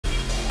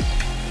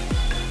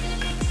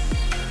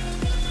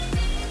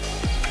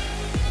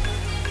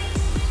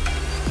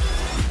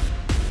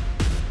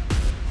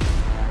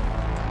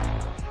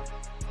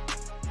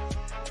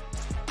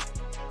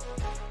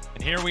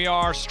here we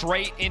are,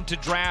 straight into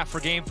draft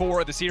for Game 4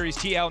 of the series.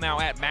 TL now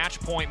at match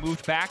point,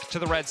 moved back to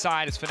the red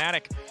side as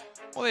Fnatic,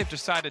 well, they've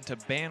decided to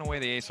ban away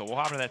the Aesol. We'll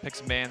hop into that picks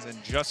and bans in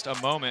just a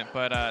moment,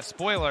 but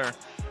spoiler,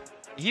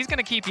 he's going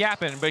to keep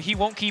yapping, but he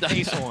won't keep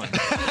Aesol.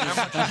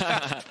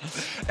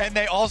 And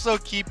they also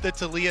keep the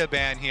Taliyah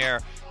ban here,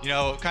 you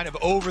know, kind of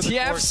over the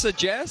TF course.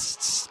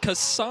 suggests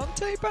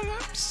Cassante,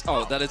 perhaps?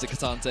 Oh, that is a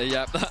Cassante,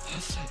 yep.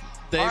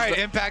 All right,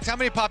 Impact, how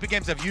many Poppy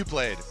games have you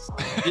played?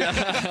 Yeah.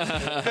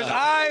 Because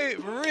I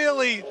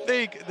really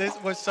think this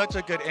was such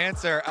a good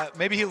answer.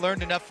 Maybe he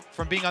learned enough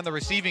from being on the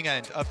receiving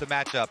end of the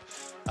matchup.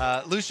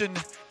 Lucian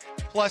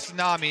plus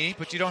Nami,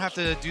 but you don't have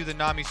to do the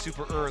Nami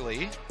super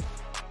early.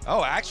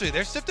 Oh, actually,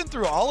 they're sifting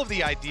through all of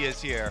the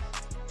ideas here.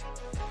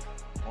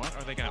 What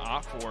are they going to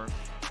opt for?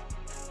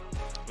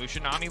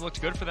 Lucian Nami looked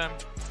good for them.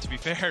 To be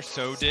fair,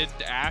 so did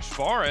Ashe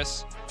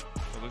Varus.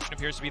 But Lucian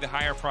appears to be the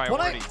higher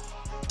priority.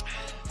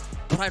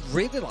 What I'd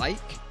really like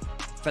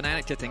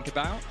Fnatic to think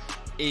about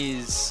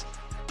is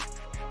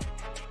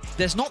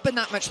there's not been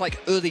that much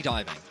like early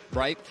diving,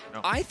 right?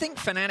 No. I think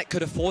Fnatic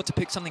could afford to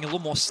pick something a little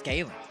more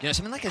scaling. You know,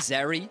 something like a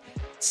Zeri,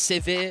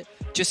 Sivir,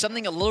 just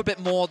something a little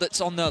bit more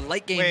that's on the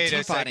late game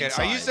team-fighting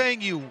side. Are you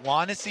saying you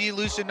want to see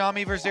Lucian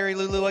Nami versus Zeri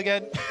Lulu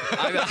again?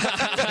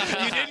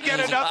 You didn't get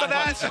enough of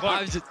that?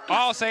 Look,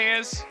 all I'll say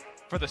is,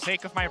 for the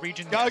sake of my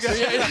region, yeah.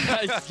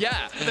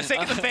 For the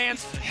sake of the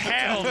fans,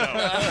 hell no.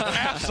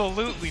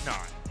 Absolutely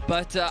not.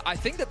 But I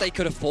think that they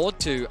could afford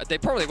to. They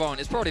probably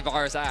won't. It's probably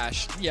Varus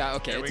Ashe. Yeah,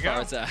 okay, it's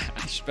Varus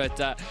Ashe.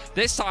 But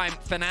this time,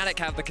 Fnatic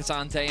have the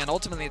Cassante, and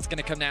ultimately it's going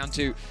to come down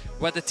to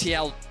whether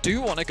TL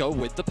do want to go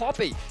with the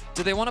Poppy.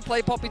 Do they want to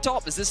play Poppy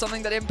top? Is this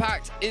something that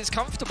Impact is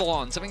comfortable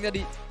on? Something that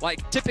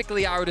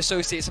typically I would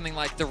associate something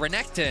like the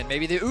Renekton,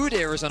 maybe the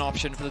Udyr is an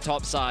option for the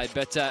top side.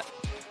 But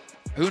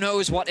who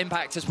knows what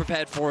Impact is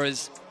prepared for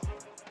us.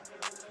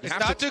 It's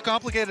not too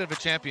complicated of a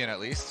champion,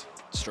 at least.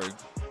 It's true.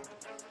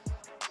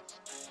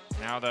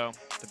 Now, though,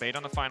 debate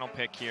on the final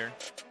pick here.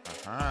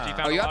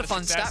 Oh, you had a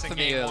fun stat for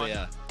me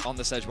earlier on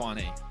the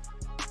Sejuani.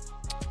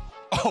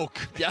 Oh,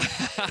 yeah.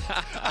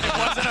 It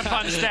wasn't a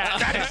fun stat.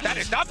 That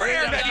is not for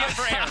air.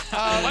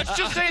 Let's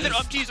just say that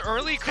Umpty's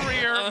early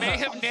career may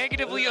have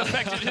negatively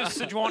affected his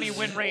Sejuani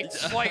win rate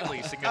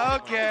slightly.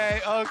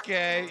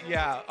 Okay,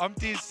 yeah.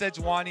 Umpty's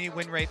Sejuani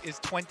win rate is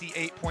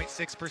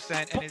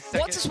 28.6%, and his second.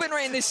 What's his win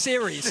rate in this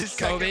series? His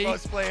Kobe? second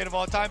most played of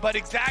all time. But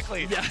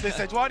exactly, the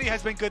Sejuani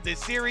has been good this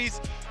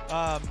series,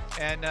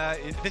 and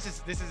this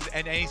is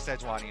NA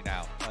Sejuani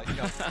now. You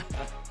know,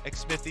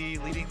 X-Smithy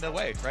leading the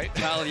way, right?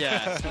 Well,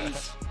 yeah.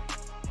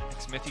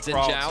 Smithy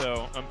crawled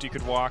so Umpty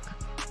could walk.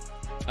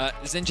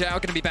 Xin Zhao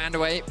going to be banned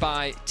away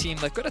by Team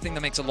Liquid. I think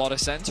that makes a lot of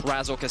sense.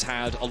 Razork has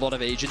had a lot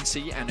of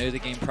agency and early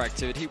game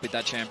proactivity with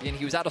that champion.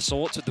 He was out of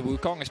sorts with the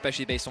Wukong,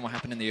 especially based on what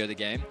happened in the early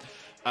game.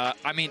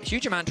 I mean,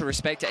 huge amount of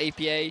respect to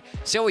APA.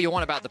 Say what you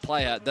want about the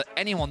player, that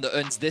anyone that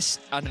earns this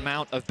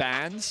amount of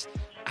bans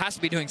has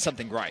to be doing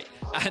something right.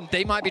 And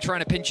they might be trying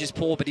to pinch his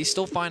paw, but he's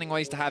still finding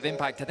ways to have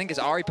impact. I think his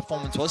Ahri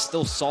performance was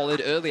still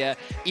solid earlier,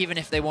 even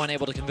if they weren't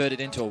able to convert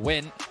it into a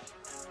win.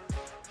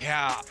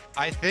 Yeah,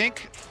 I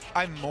think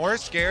I'm more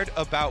scared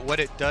about what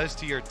it does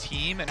to your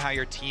team and how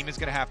your team is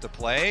going to have to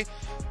play.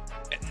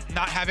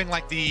 Not having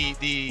like the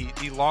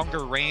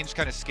longer range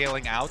kind of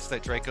scaling outs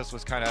that Dracos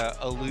was kind of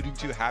alluding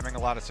to having a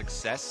lot of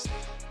success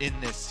in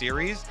this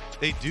series.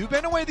 They do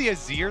ban away the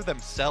Azir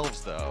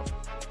themselves, though.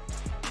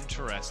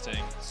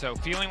 Interesting. So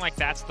feeling like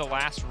that's the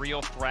last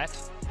real threat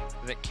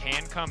that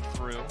can come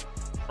through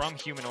from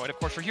Humanoid. Of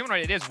course, for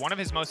Humanoid, it is one of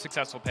his most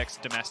successful picks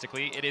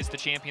domestically. It is the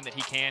champion that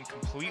he can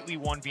completely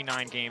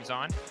 1v9 games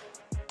on.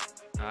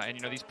 And,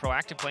 you know, these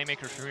proactive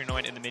playmakers for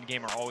Humanoid in the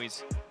mid-game are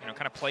always, you know,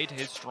 kind of play to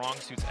his strong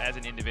suits as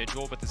an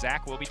individual, but the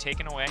Zac will be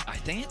taken away. I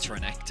think it's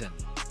Renekton.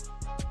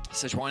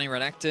 Sejuani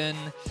Renekton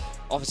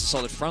offers a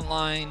solid front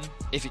line.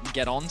 If you can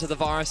get onto the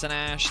Varus and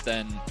Ashe,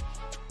 then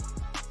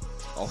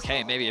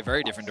okay, maybe a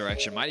very different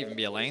direction. Might even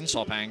be a lane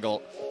swap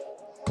angle.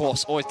 Of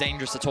course, always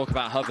dangerous to talk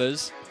about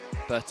hovers.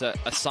 But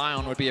a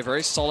Sion would be a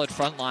very solid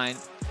front line.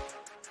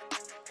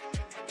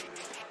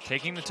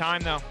 Taking the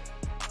time, though.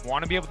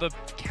 Want to be able to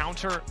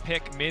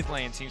counter-pick mid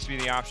lane seems to be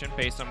the option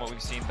based on what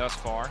we've seen thus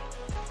far.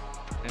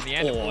 In the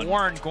end,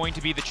 Ornn going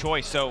to be the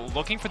choice. So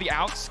looking for the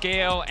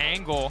outscale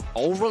angle.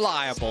 All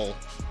reliable.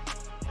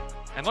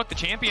 And look, the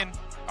champion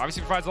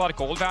obviously provides a lot of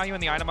gold value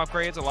in the item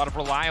upgrades, a lot of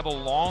reliable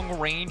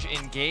long-range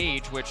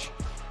engage, which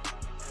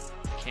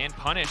can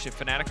punish if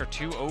Fnatic are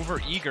too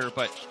over-eager,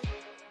 but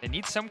they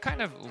need some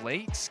kind of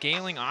late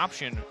scaling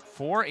option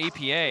for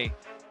APA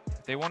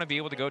if they want to be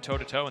able to go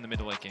toe-to-toe in the mid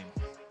to late game.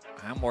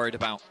 I'm worried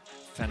about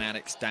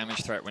Fnatic's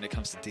damage threat when it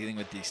comes to dealing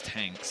with these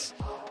tanks.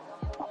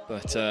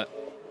 But, I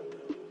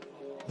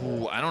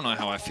don't know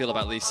how I feel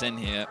about Lee Sin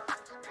here.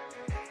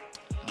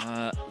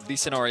 Lee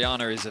Sin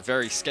Orianna is a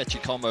very sketchy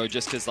combo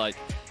just because, like,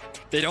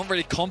 they don't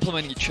really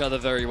complement each other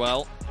very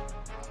well.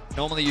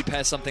 Normally you'd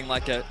pair something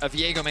like a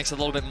Viego makes a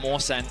little bit more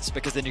sense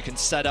because then you can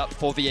set up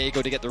for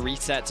Viego to get the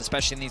resets,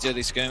 especially in these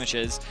early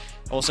skirmishes.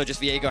 Also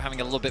just Viego having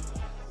a little bit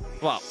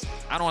well,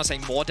 I don't want to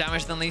say more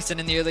damage than Lee Sin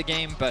in the early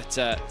game, but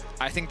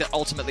I think that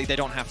ultimately they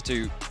don't have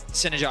to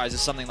synergize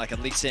as something like a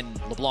Lee Sin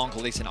LeBlanc or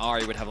Lee Sin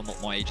Ahri would have a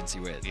lot more agency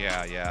with.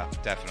 Yeah,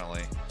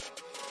 definitely.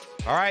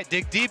 All right,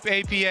 dig deep,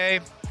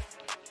 APA.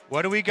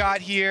 What do we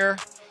got here?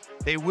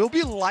 They will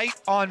be light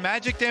on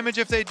magic damage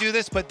if they do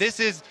this, but this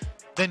is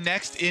the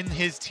next in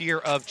his tier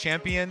of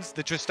champions.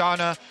 The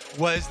Tristana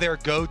was their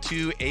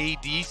go-to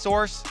AD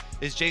source.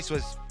 His Jace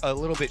was a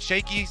little bit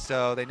shaky,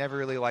 so they never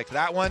really liked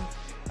that one.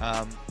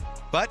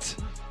 But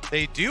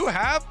they do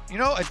have, you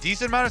know, a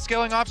decent amount of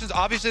scaling options.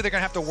 Obviously, they're going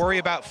to have to worry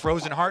about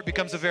Frozen Heart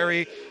becomes a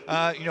very,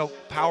 you know,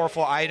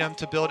 powerful item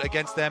to build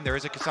against them. There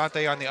is a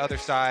Cassante on the other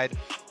side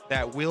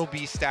that will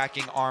be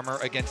stacking armor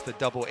against the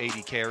double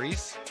 80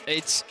 carries.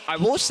 I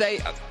will say,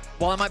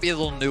 while it might be a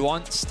little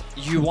nuanced,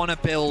 you want to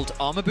build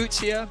armor boots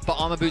here, but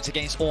armor boots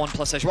against Ornn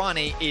plus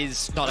Sejuani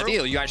is not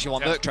ideal. You actually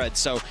want Merc Treads,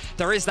 so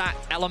there is that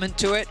element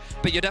to it,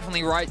 but you're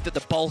definitely right that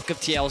the bulk of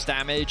TL's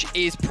damage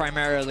is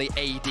primarily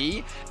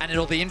AD, and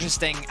it'll be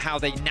interesting how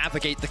they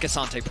navigate the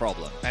Cassante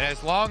problem. And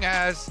as long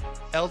as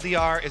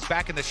LDR is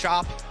back in the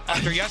shop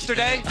after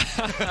yesterday,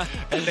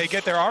 and they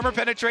get their armor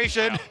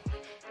penetration,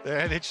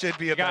 and it should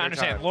be a better gotta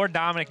understand, time. Lord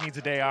Dominic needs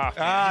a day off.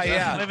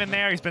 Yeah. Living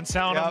there, he's been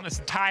selling them this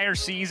entire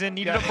season.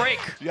 Needed a break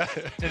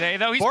today,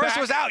 though. He's Boris back.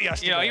 was out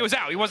yesterday. You know, he was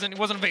out. He wasn't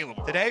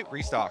available. Today,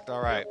 restocked.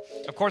 All right.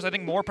 Of course, I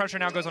think more pressure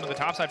now goes onto the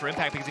top side for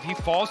Impact, because if he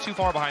falls too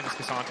far behind this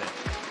Cassante,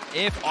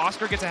 if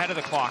Oscar gets ahead of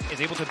the clock,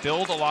 is able to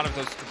build a lot of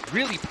those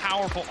really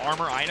powerful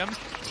armor items,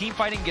 team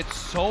fighting gets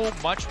so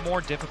much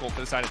more difficult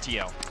for the side of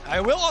TL. I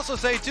will also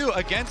say, too,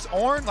 against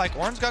Ornn, like,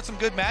 Ornn's got some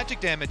good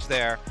magic damage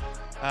there.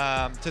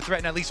 To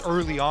threaten at least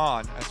early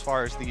on as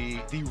far as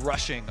the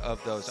rushing of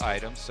those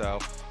items. So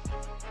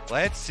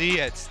let's see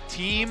it.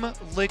 Team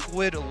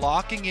Liquid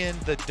locking in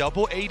the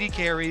double 80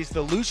 carries.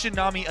 The Lucian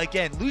Nami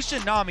again.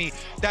 Lucian Nami,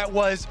 that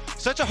was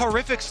such a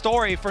horrific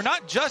story for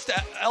not just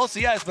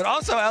LCS, but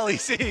also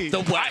LEC. The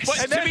West.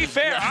 But to be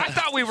fair, I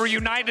thought we were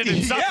united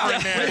in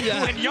suffering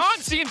there. And Jan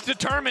seems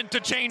determined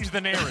to change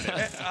the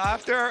narrative.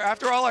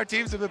 After all our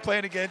teams have been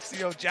playing against,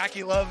 you know,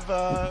 Jackie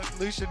Love,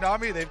 Lucian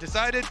Nami, they've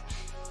decided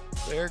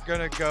they're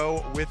gonna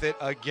go with it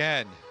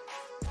again.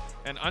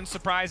 And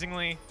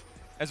unsurprisingly,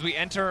 as we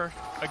enter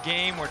a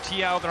game where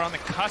TL, they're on the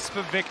cusp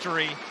of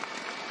victory,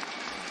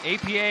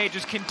 APA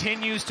just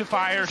continues to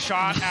fire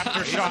shot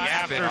after shot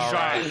after shot.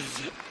 Right.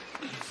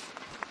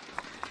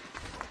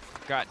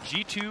 Got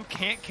G2,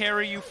 can't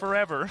carry you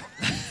forever.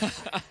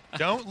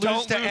 Don't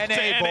lose to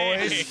NA,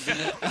 boys.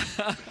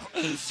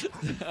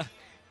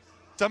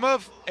 Some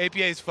of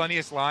APA's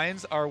funniest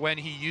lines are when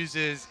he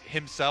uses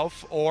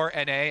himself or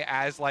NA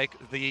as like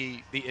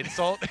the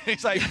insult.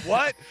 He's like,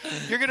 "What?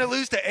 You're gonna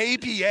lose to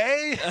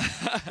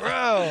APA,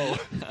 bro?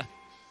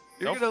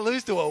 You're gonna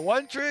lose to a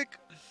one trick?"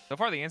 So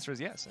far, the answer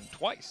is yes, and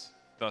twice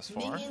thus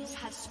far.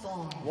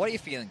 What are you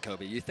feeling,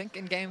 Kobe? You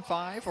thinking Game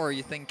 5, or are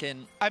you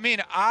thinking? I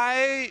mean,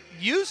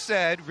 you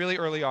said really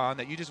early on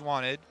that you just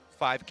wanted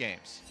 5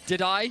 games.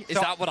 Did I? Is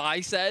that what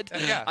I said?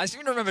 Yeah. I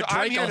seem to remember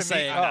Draco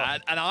saying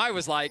that, and I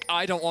was like,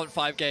 I don't want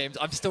 5 games.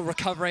 I'm still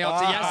recovering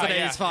after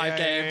yesterday's 5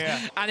 games.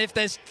 Yeah. And if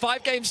there's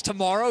 5 games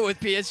tomorrow with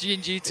PSG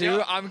and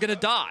G2, I'm going to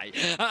die.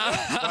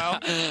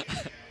 Well,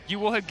 you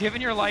will have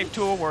given your life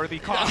to a worthy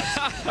cause.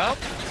 Well,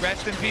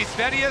 rest in peace,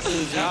 Vedius. It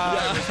was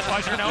a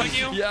pleasure knowing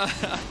you. Yeah.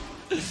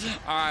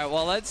 All right,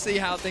 well, let's see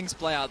how things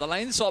play out. The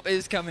lane swap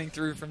is coming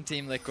through from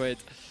Team Liquid.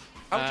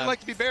 How would you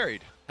like to be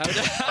buried?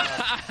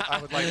 I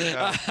would like to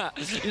know.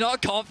 You're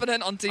not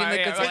confident on Team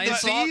Liquid's lane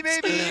swap?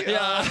 maybe?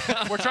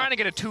 Yeah. We're trying to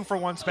get a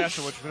 2-for-1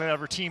 special, which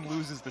whenever team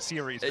loses the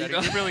series. Betty.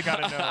 We really got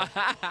to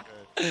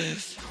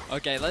know.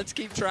 Okay, let's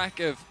keep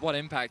track of what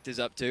Impact is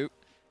up to.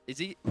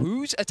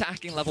 Who's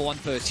attacking level 1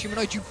 first?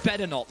 Humanoid, you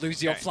better not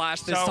lose your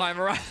flash this time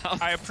around.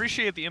 I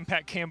appreciate the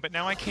impact cam, but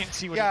now I can't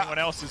see what anyone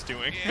else is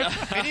doing.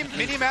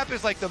 Mini-map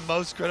is like the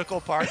most critical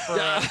part for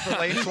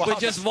lane swaps. We're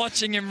just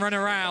watching him run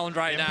around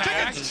right now.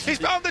 Chickens! He's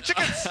found the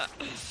chickens!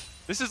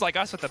 This is like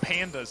us with the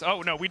pandas.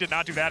 Oh, no, we did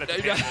not do that at the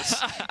pandas.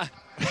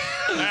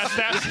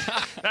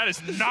 that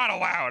is not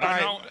allowed.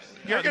 Right.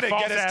 You're going to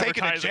get us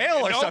taken to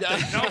jail or something.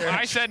 No,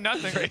 I said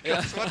nothing.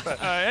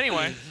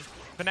 Anyway.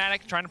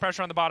 Fnatic trying to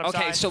pressure on the bottom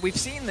side. Okay, so we've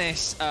seen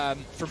this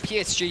from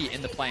PSG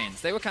in the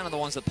planes. They were kind of the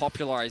ones that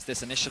popularized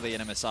this initially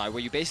in MSI,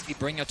 where you basically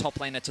bring your top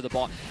laner to the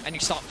bot and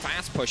you start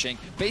fast pushing,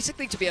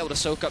 basically to be able to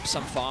soak up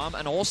some farm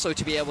and also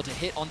to be able to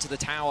hit onto the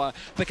tower,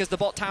 because the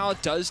bot tower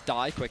does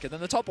die quicker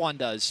than the top one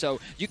does. So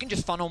you can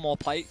just funnel more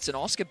plates, and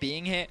Oscar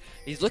being hit,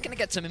 he's looking to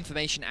get some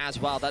information as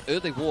well. That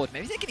early ward,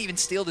 maybe they can even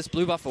steal this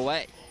blue buff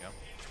away.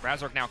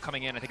 Razork now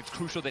coming in. I think it's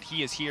crucial that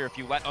he is here. If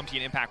you let Umpty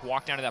and Impact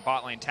walk down to that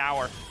bot lane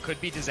tower,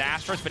 could be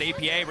disastrous, but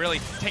APA really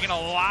taking a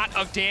lot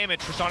of damage.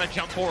 Tristana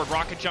jump forward,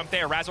 Rocket jump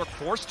there. Razork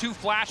forced to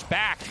flash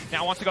back.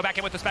 Now wants to go back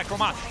in with the Spectral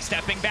Mont.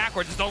 Stepping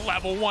backwards is the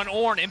level 1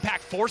 Ornn.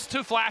 Impact forced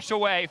to flash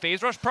away.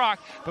 Phase rush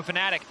proc, but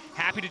Fnatic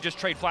happy to just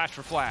trade flash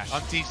for flash.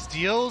 Umpty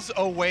steals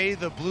away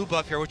the blue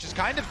buff here, which is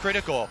kind of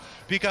critical,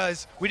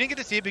 because we didn't get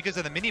to see it because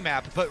of the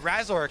mini-map, but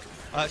Razork,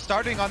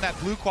 starting on that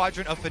blue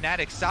quadrant of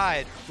Fnatic's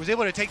side, was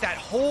able to take that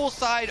whole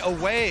side side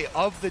away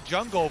of the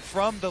jungle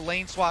from the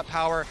lane swap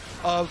power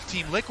of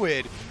Team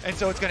Liquid. And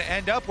so it's going to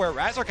end up where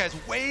Razork has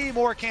way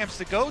more camps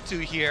to go to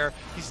here.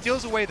 He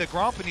steals away the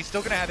Gromp, and he's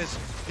still going to have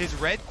his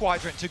red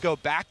quadrant to go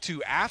back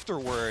to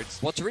afterwards.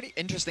 What's really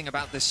interesting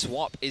about this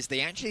swap is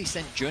they actually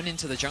sent Jun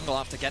into the jungle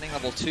after getting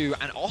level 2,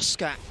 and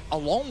Oscar,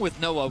 along with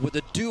Noah, with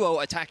a duo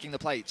attacking the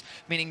plates,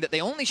 meaning that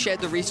they only shared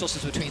the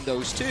resources between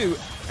those two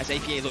as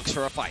APA looks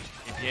for a fight.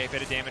 APA, a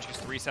bit of damage, gets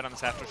the reset on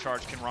this after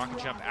charge. Can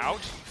rocket jump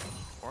out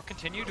or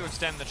continue to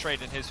extend the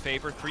trade in his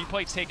favor? 3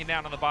 plates taken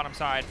down on the bottom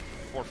side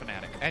for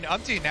Fnatic. And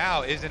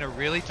now is in a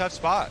really tough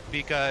spot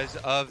because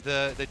of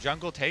the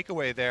jungle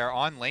takeaway there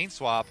on lane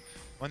swap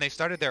when they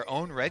started their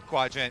own red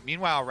quadrant.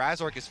 Meanwhile,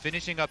 Razork is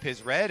finishing up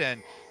his red,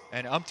 and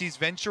Umpty's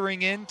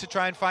venturing in to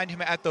try and find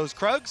him at those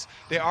Krugs.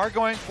 They are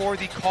going for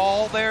the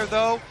call there,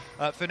 though.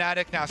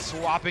 Fnatic now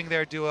swapping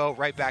their duo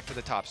right back to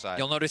the top side.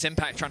 You'll notice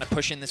Impact trying to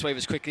push in this wave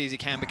as quickly as he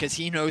can because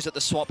he knows that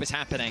the swap is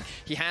happening.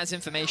 He has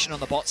information on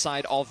the bot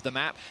side of the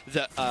map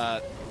that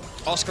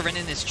Oscar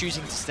Renin is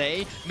choosing to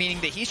stay, meaning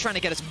that he's trying to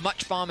get as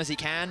much farm as he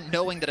can,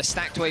 knowing that a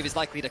stacked wave is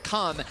likely to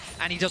come,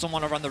 and he doesn't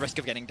want to run the risk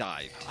of getting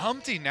dived.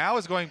 Umpty now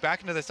is going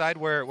back into the side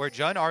where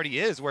Jun already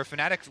is, where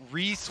Fnatic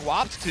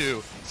re-swapped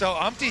to. So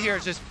Umpty here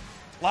has just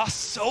lost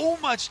so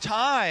much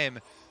time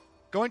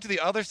going to the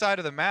other side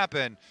of the map,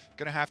 and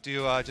gonna have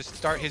to just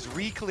start his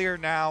re-clear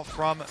now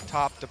from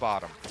top to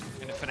bottom.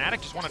 And if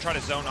Fnatic just want to try to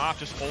zone off,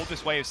 just hold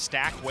this wave,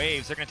 stack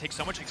waves, they're gonna take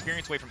so much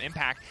experience away from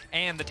Impact,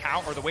 and the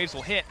tower, or the waves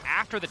will hit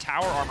after the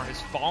tower armor has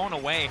fallen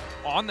away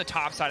on the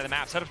top side of the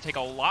map, set up to take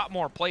a lot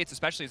more plates,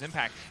 especially as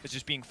Impact is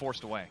just being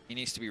forced away. He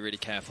needs to be really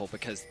careful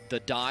because the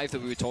dive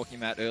that we were talking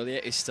about earlier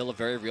is still a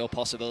very real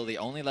possibility.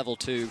 Only level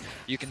 2.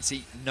 You can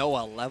see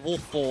Noah level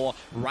 4,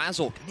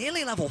 Razork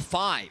nearly level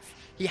 5.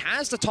 He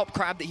has the top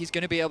crab that he's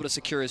going to be able to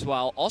secure as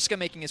well. Oscar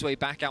making his way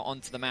back out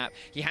onto the map.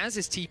 He has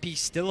his TP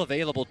still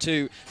available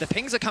too. The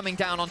pings are coming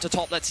down onto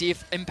top. Let's see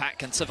if Impact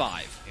can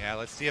survive. Yeah,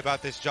 let's see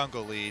about this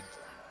jungle lead.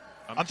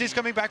 Umpty's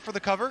coming back for the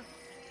cover.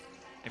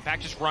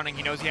 Impact just running.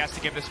 He knows he has to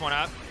give this one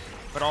up.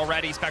 But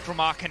already, Spectral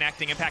Mach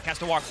connecting. Impact has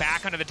to walk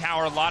back under the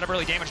tower. A lot of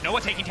early damage.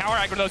 Noah taking tower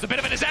aggro, though, is a bit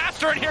of a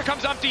disaster, and here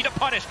comes Umpty to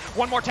punish.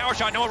 One more tower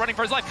shot. Noah running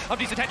for his life.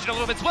 Umpty's attention a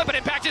little bit split, but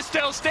Impact is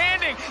still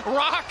standing.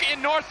 Rock in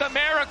North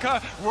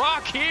America.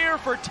 Rock here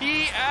for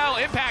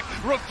TL. Impact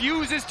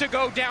refuses to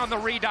go down the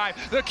redive.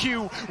 The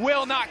Q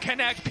will not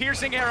connect.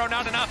 Piercing arrow,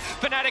 not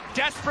enough. Fnatic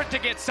desperate to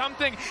get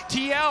something.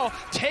 TL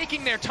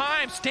taking their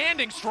time,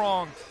 standing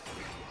strong.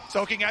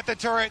 Soaking at the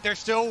turret, they're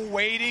still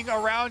waiting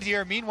around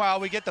here.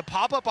 Meanwhile, we get the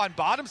pop-up on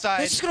bottom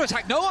side. They're just going to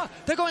attack Noah.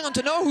 They're going on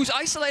to Noah, who's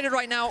isolated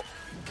right now.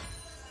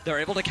 They're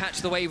able to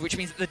catch the wave, which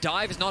means that the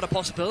dive is not a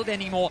possibility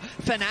anymore.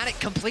 Fnatic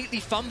completely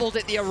fumbled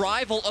at the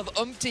arrival of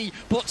Umpty,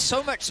 but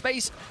so much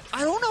space.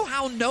 I don't know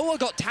how Noah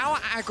got tower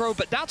aggro,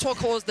 but that's what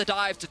caused the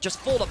dive to just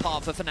fall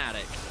apart for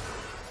Fnatic.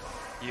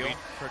 Heal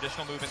for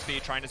additional movement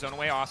speed, trying to zone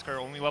away Oscar,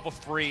 only level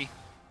 3.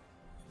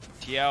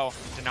 TL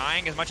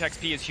denying as much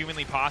XP as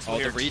humanly possible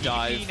here. The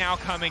redive. TP now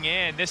coming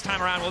in. This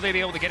time around, will they be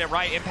able to get it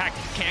right? Impact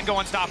can go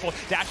unstoppable.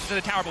 Dashes to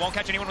the tower, but won't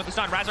catch anyone with the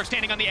stun. Razork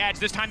standing on the edge.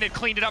 This time they've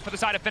cleaned it up for the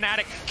side of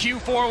Fnatic. Q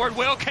forward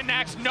will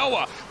connect.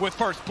 Noah with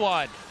first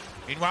blood.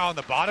 Meanwhile, on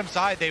the bottom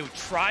side, they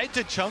tried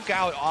to chunk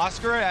out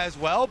Oscar as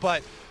well,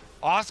 but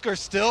Oscar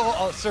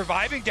still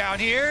surviving down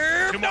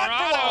here. Two more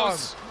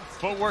autos.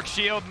 Footwork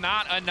shield,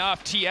 not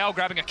enough. TL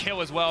grabbing a kill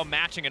as well,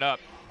 matching it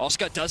up.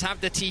 Oscar does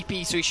have the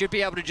TP, so he should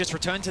be able to just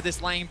return to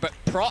this lane, but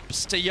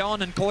props to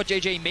Yon and Core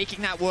JJ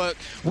making that work.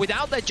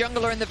 Without their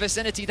jungler in the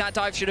vicinity, that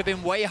dive should have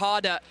been way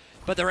harder,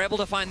 but they're able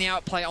to find the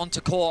outplay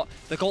onto Core.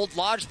 The gold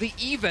largely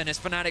even as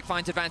Fnatic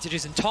finds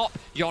advantages in top.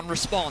 Yon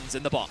responds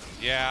in the bot.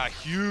 Yeah,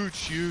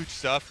 huge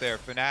stuff there,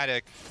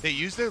 Fnatic. They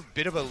used a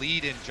bit of a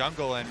lead in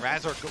jungle, and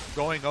Razork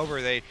going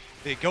over. They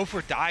go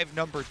for dive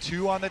number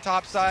 2 on the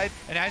top side,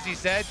 and as he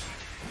said,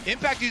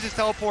 Impact uses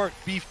teleport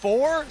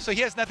before, so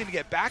he has nothing to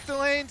get back to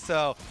lane.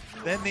 So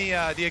then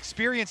the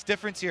experience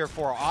difference here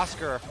for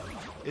Oscar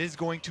is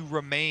going to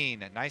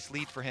remain. A nice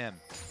lead for him.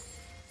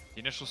 The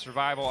initial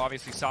survival,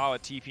 obviously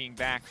solid, TPing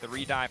back. The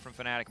redive from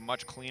Fnatic,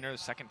 much cleaner the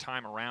second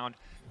time around.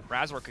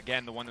 Razork,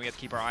 again, the one that we have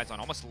to keep our eyes on.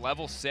 Almost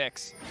level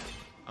 6.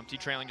 Umpty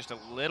trailing just a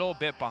little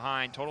bit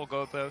behind. Total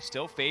go, though,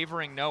 still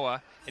favoring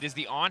Noah. It is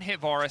the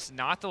on-hit Varus,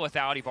 not the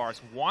lethality Varus.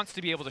 Wants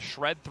to be able to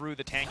shred through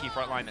the tanky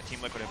front line that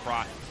Team Liquid have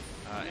brought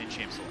in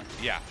Champ Select.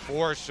 Yeah,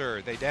 for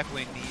sure. They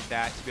definitely need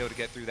that to be able to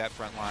get through that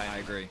front line. I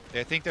agree.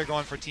 I think they're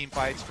going for team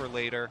fights for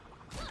later.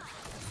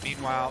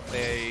 Meanwhile,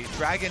 a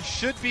Dragon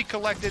should be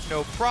collected,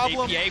 no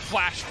problem. APA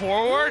flash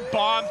forward,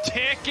 bomb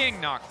ticking,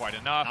 not quite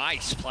enough.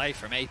 Nice play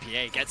from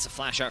APA, gets a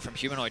flash out from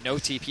Humanoid, no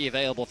TP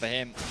available for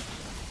him.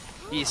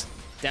 He's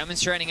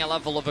demonstrating a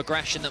level of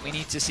aggression that we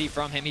need to see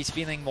from him. He's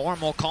feeling more and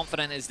more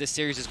confident as this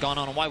series has gone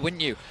on, and why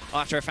wouldn't you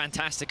after a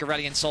fantastic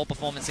Aurelion Sol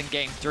performance in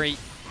Game 3.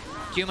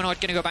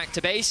 Humanoid going to go back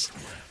to base.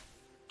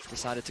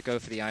 Decided to go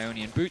for the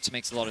Ionian boots,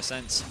 makes a lot of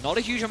sense. Not a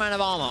huge amount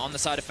of armor on the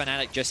side of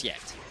Fnatic just yet.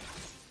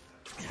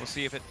 We'll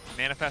see if it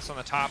manifests on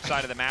the top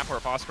side of the map or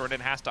if Oscar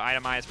has to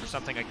itemize for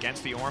something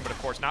against the Ornn, but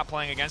of course not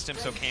playing against him,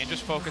 so can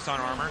just focus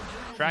on armor.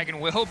 Dragon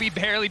will be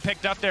barely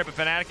picked up there, but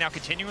Fnatic now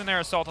continuing their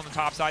assault on the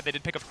top side. They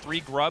did pick up 3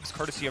 grubs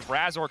courtesy of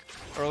Razork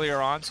earlier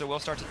on, so we'll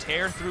start to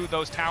tear through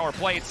those tower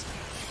plates.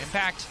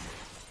 Impact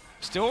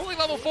still only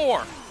level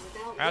 4.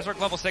 Razork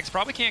level 6,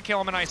 probably can't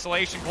kill him in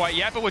isolation quite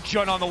yet, but with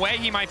Jun on the way,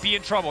 he might be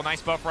in trouble.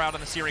 Nice buffer out on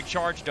the Searing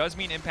Charge. Does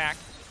mean Impact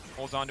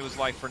holds on to his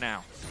life for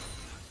now.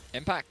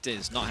 Impact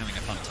is not having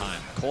a fun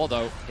time. Core,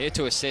 though, here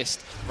to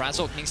assist.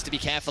 Razork needs to be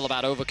careful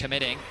about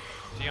overcommitting.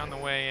 G on the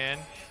way in.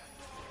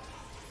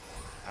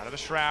 Out of the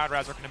Shroud,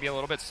 Razork going to be a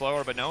little bit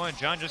slower, but Noah and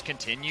Jun just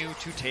continue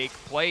to take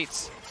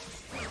plates.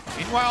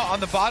 Meanwhile, on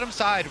the bottom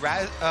side,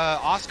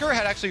 Oscar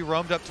had actually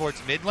roamed up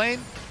towards mid lane,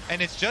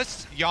 and it's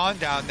just Yon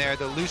down there,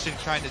 the Lucian,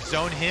 trying to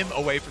zone him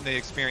away from the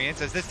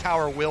experience, as this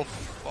tower will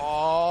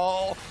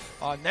fall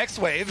on next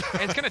wave.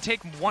 It's going to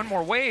take one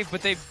more wave,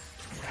 but they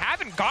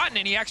haven't gotten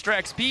any extra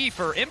XP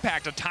for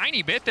Impact, a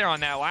tiny bit there on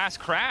that last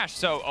crash,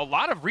 so a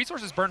lot of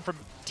resources burned from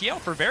TL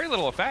for very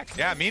little effect.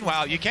 Yeah,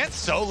 meanwhile, you can't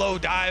solo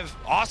dive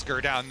Oscar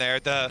down there.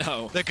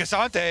 The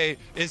Cassante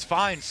is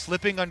fine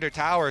slipping under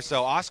tower,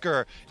 so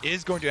Oscar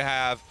is going to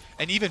have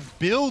and even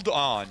build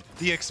on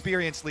the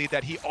experience lead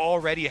that he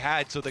already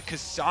had, so the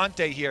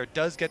Cassante here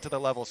does get to the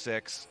level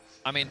 6.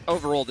 I mean,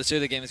 overall, this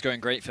early game is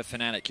going great for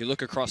Fnatic. You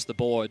look across the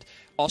board,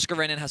 Oscar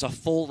Renan has a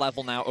full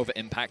level now over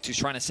Impact, who's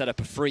trying to set up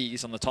a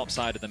freeze on the top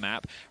side of the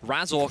map.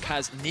 Razork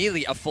has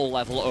nearly a full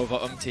level over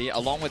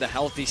along with a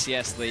healthy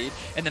CS lead.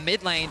 In the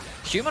mid lane,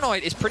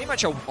 Humanoid is pretty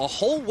much a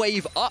whole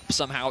wave up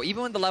somehow,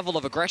 even with the level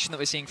of aggression that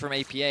we're seeing from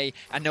APA,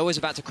 and Noah's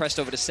about to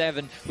crest over to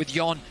 7, with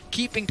Yon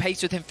keeping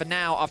pace with him for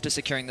now after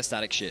securing the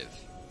Static Shiv.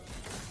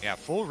 Yeah,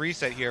 full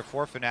reset here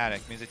for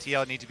Fnatic. Means the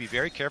TL need to be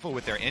very careful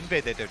with their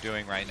invade that they're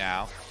doing right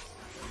now.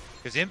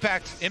 Because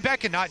Impact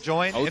cannot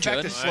join.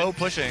 Impact is slow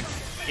pushing.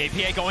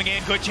 APA going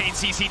in, good chain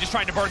CC, just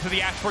trying to burn through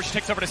the Ash before she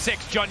takes over to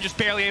 6. Jun just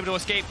barely able to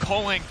escape.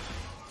 Culling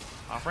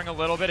offering a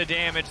little bit of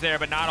damage there,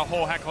 but not a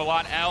whole heck of a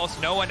lot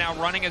else. Noah now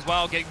running as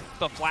well, getting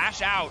the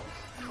flash out.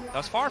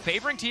 Thus far,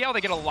 favoring TL,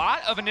 they get a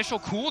lot of initial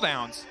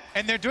cooldowns.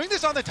 And they're doing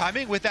this on the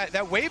timing with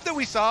that wave that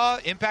we saw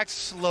Impact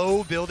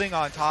slow building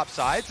on top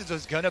side, since it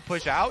was going to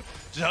push out.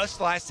 Just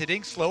last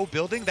hitting, slow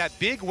building. That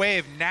big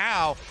wave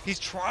now, he's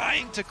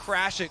trying to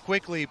crash it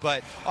quickly,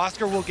 but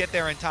Oscar will get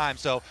there in time.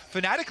 So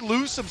Fnatic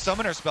lose some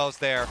summoner spells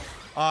there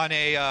on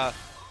a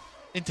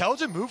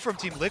intelligent move from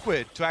Team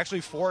Liquid to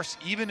actually force,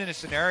 even in a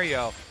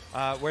scenario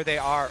where they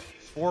are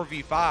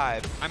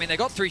 4v5. I mean, they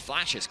got 3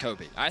 flashes,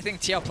 Kobe. I think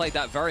TL played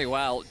that very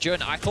well.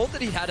 Jun, I thought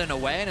that he had an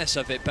awareness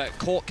of it, but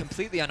caught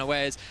completely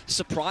unawares.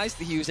 Surprised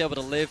that he was able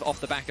to live off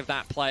the back of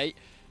that play.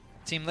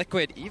 Team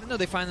Liquid, even though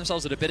they find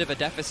themselves at a bit of a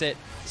deficit,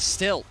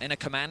 still in a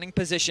commanding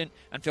position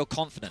and feel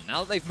confident. Now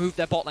that they've moved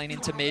their bot lane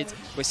into mid,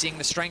 we're seeing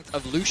the strength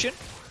of Lucian,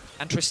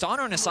 and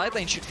Tristana in a side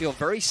lane should feel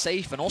very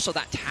safe, and also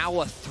that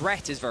tower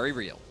threat is very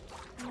real.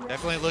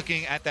 Definitely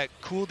looking at that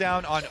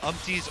cooldown on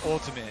Umpty's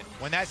ultimate.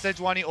 When that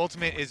Sejuani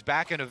ultimate is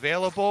back and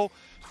available,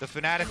 the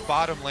Fnatic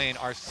bottom lane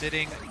are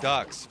sitting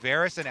ducks.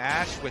 Varus and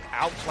Ashe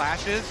without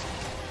flashes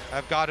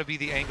have got to be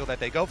the angle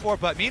that they go for.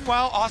 But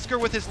meanwhile, Oscar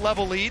with his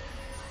level lead.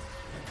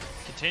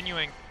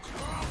 Continuing.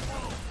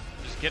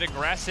 Just get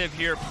aggressive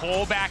here.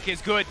 Pullback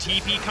is good.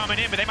 TP coming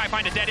in, but they might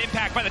find a dead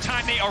Impact by the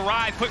time they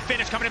arrive. Quick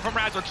finish coming in from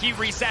Razork. He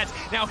resets.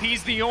 Now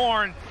he's the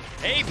Ornn.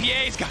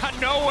 APA's got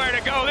nowhere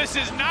to go. This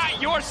is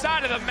not your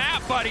side of the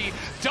map, buddy.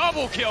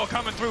 Double kill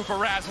coming through for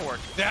Razork.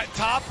 That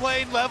top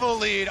lane level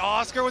lead,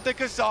 Oscar with the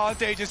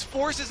Cassante just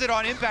forces it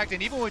on Impact,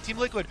 and even with Team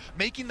Liquid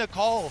making the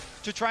call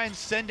to try and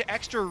send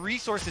extra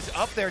resources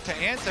up there to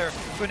answer,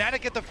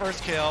 Fnatic get the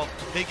first kill.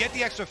 They get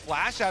the extra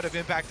flash out of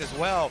Impact as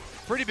well.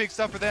 Pretty big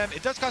stuff for them.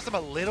 It does cost them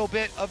a little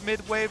bit of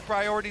mid-wave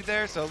priority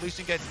there, so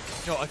Lucian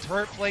gets, a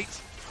turret plate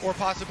or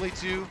possibly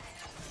 2.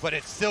 But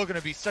it's still going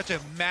to be such a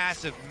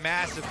massive,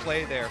 massive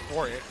play there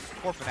for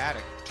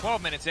Fnatic.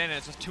 12 minutes in, and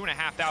it's a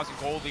 2,500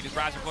 gold lead as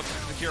Razork looks to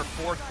secure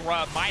 4th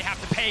grub. Might have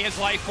to pay his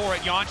life for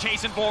it. Yon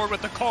chasing forward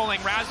with the culling.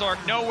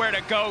 Razork nowhere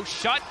to go.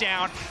 Shut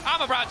down. I'm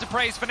about to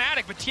praise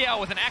Fnatic, but TL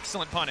with an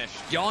excellent punish.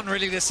 Yon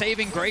really the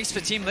saving grace for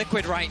Team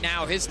Liquid right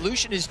now. His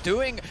Lucian is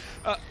doing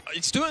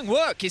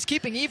work. He's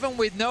keeping even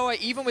with Noah,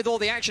 even with all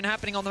the action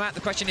happening on the map.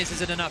 The question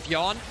is it enough?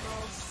 Yon?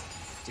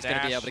 He's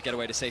going to be able to get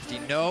away to safety.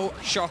 No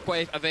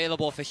shockwave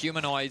available for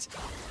Humanoids.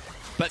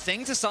 But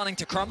things are starting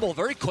to crumble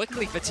very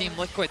quickly for Team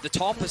Liquid. The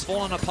top has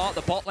fallen apart.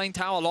 The bot lane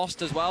tower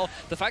lost as well.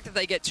 The fact that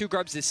they get 2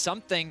 grubs is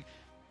something.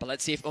 But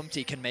let's see if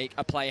Umpty can make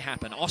a play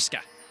happen.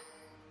 Oscar.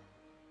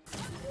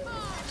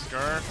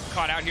 Oscar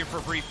caught out here for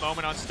a brief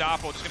moment.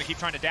 Unstoppable. Just going to keep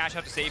trying to dash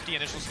out to safety.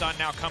 Initial stun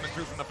now coming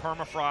through from the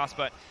permafrost.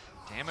 But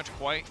damage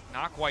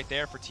not quite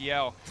there for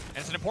TL. And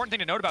it's an important thing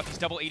to note about these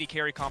double 80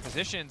 carry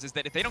compositions is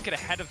that if they don't get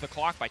ahead of the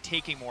clock by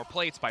taking more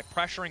plates, by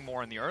pressuring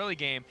more in the early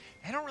game,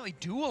 they don't really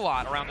do a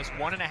lot around this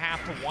 1.5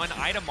 to 1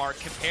 item mark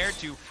compared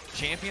to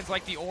champions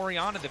like the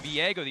Orianna, the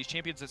Viego, these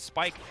champions that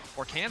spike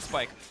or can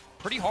spike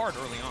pretty hard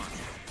early on.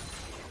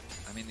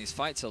 I mean, these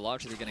fights are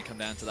largely going to come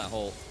down to that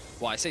whole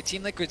Well, I say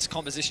Team Liquid's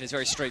composition is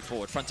very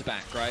straightforward, front to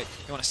back, right?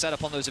 You want to set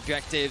up on those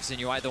objectives, and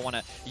you either want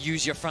to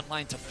use your front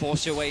line to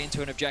force your way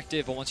into an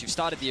objective, or once you've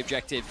started the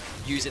objective,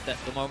 use it that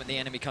the moment the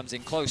enemy comes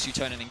in close, you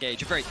turn and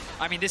engage.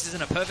 I mean, this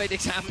isn't a perfect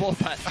example,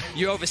 but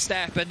you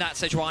overstep, and that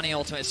Sejuani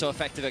ultimate is so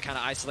effective at kind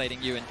of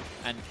isolating you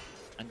and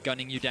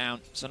gunning you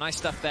down. So nice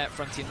stuff there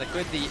from Team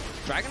Liquid. The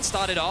Dragon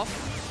started off.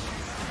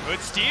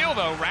 Good steal,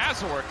 though.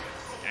 Razork.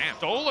 Damn.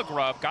 Stole a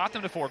grub, got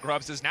them to 4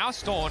 grubs, is now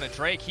stolen, and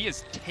Drake, he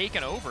is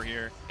taken over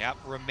here. Yep,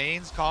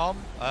 remains calm.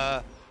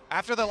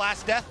 After the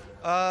last death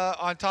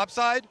on top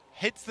side,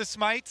 hits the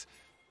smite,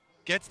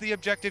 gets the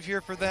objective here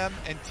for them,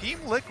 and Team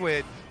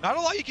Liquid, not a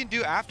lot you can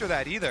do after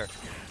that either.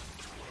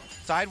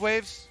 Side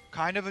waves,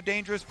 kind of a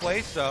dangerous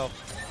place, so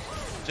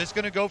just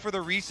gonna go for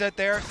the reset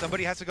there.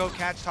 Somebody has to go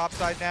catch top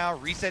side now,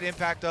 reset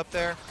impact up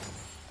there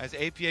as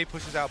APA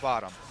pushes out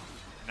bottom.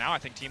 Now I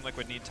think Team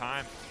Liquid need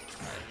time.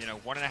 You know,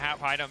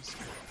 1.5 items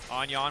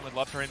on Yon. Would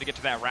love for him to get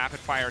to that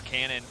rapid fire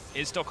cannon.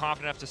 Is still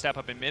confident enough to step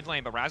up in mid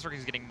lane, but Razork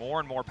is getting more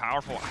and more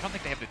powerful. I don't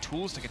think they have the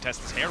tools to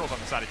contest this Herald on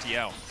the side of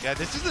TL. Yeah,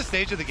 this is the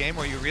stage of the game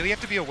where you really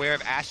have to be aware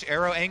of Ashe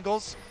arrow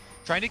angles.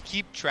 Trying to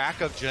keep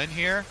track of Jun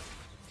here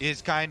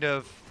is kind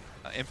of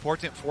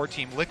important for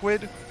Team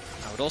Liquid.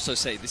 I would also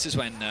say this is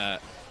when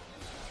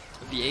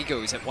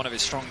Viego is at one of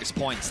his strongest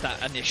points.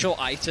 That initial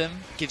item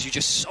gives you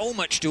just so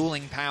much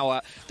dueling power.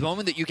 The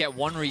moment that you get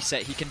one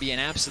reset, he can be an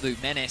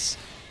absolute menace.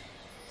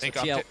 I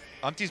think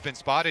Umpty's been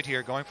spotted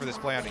here going for this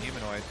play on a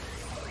Humanoid.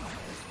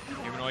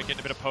 Humanoid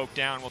getting a bit of poke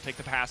down. Will take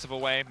the passive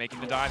away,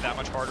 making the dive that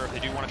much harder if they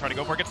do want to try to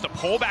go for it. Gets the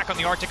pullback on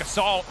the Arctic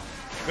Assault.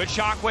 Good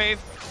shockwave.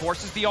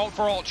 Forces the ult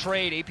for ult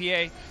trade. APA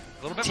a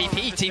little bit more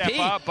to step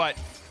up, but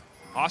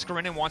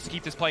Oscarinen wants to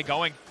keep this play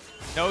going.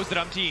 Knows that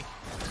Umpty,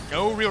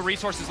 no real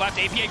resources left.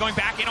 APA going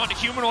back in onto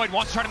Humanoid,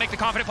 wants to try to make the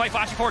confident play,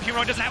 flashing forward.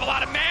 Humanoid doesn't have a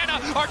lot of mana.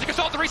 Arctic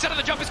Assault, the reset on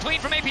the jump is clean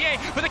from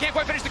APA, but they can't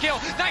quite finish the kill.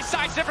 Nice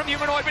sidestep from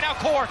Humanoid, but now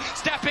Core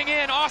stepping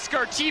in.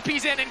 Oscar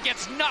TP's in and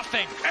gets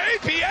nothing.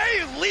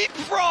 APA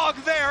leapfrog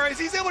there as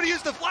he's able to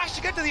use the flash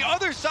to get to the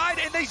other side,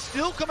 and they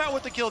still come out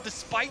with the kill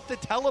despite the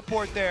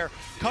teleport there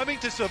coming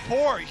to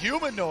support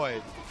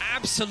Humanoid.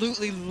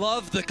 Absolutely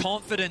love the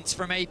confidence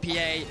from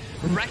APA,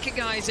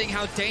 recognizing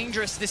how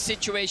dangerous this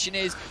situation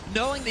is,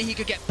 knowing that he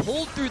could get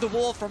pulled through the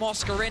wall from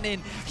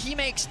Oscarinen. He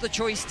makes the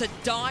choice to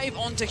dive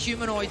onto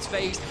Humanoid's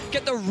face,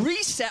 get the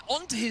reset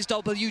onto his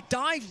W,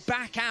 dive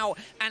back out,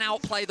 and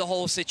outplay the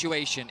whole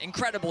situation.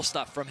 Incredible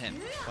stuff from him.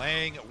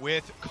 Playing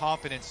with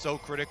confidence, so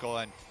critical,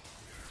 and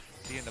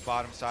see in the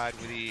bottom side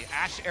where the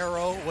Ashe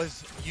arrow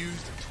was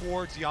used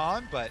towards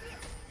Yon, but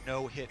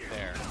no hit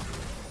there.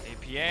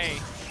 APA.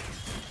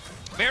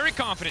 Very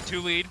confident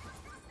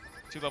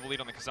 2-level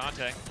lead on the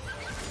Kazante.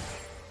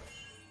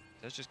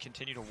 Does just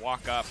continue to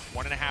walk up.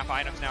 1.5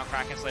 items now,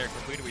 Kraken Slayer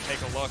completed. We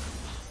take a look.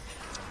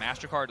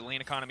 MasterCard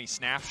lane economy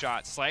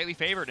snapshot, slightly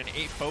favored in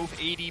both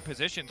AD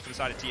positions for the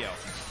side of TL.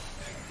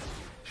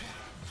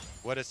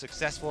 What a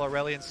successful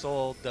Aurelion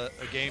Soul a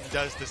game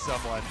does to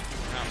someone.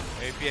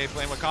 APA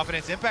playing with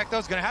confidence. Impact, though,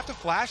 is going to have to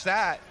flash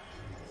that.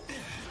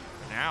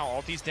 Now,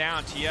 ulti's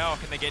down. TL,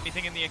 can they get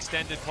anything in the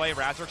extended play?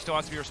 Razork still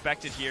has to be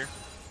respected here.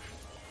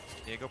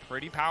 Diego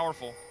pretty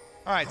powerful.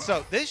 All right,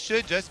 so this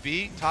should just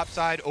be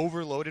topside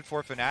overloaded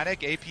for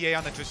Fnatic. APA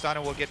on the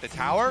Tristana will get the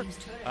tower,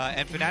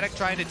 and Fnatic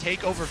trying to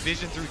take over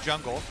vision through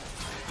jungle.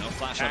 No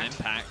flash on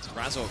impact.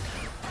 Razork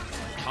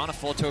can't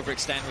afford to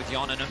overextend with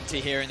Yon and Umpty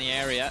here in the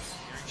area.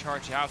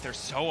 Charge out, they're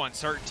so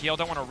uncertain. TL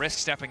don't want to risk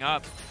stepping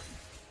up.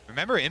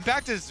 Remember,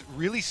 Impact is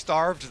really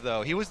starved,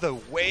 though. He was the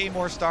way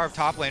more starved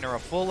top laner, a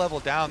full level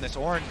down. This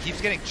Ornn keeps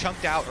getting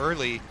chunked out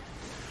early.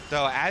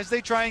 So as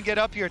they try and get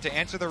up here to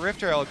answer the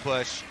Rift Herald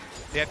push,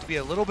 they have to be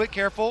a little bit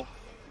careful,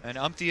 and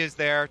Umpty is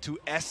there to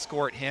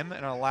escort him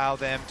and allow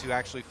them to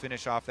actually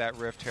finish off that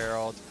Rift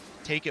Herald,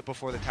 take it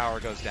before the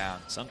tower goes down.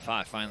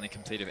 Sun5 finally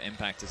completed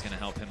Impact is going to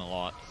help him a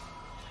lot.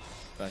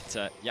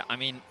 But yeah, I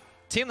mean,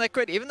 Team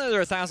Liquid, even though they're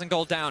 1,000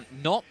 gold down,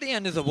 not the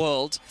end of the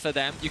world for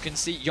them. You can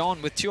see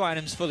Yon with 2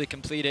 items fully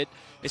completed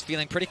is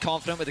feeling pretty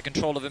confident with the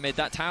control of a mid.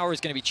 That tower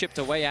is going to be chipped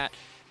away at.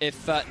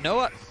 If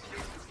Noah,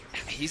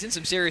 he's in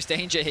some serious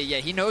danger here. Yeah,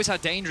 he knows how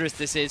dangerous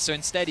this is, so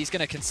instead he's going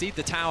to concede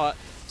the tower.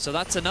 So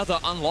that's another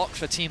unlock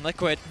for Team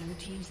Liquid.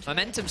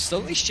 Momentum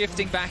slowly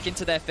shifting back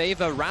into their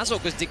favor.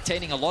 Razork was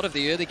dictating a lot of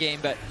the early game,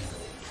 but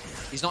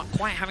he's not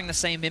quite having the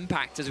same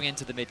impact as we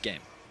enter the mid game.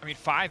 I mean,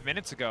 5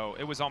 minutes ago,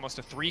 it was almost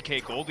a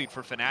 3K gold lead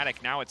for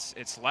Fnatic. Now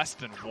it's less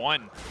than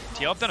 1.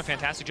 TL have done a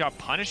fantastic job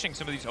punishing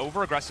some of these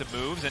over-aggressive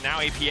moves, and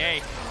now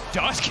APA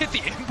does get the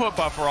input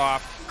buffer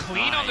off.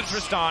 Clean on the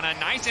Tristana.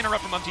 Nice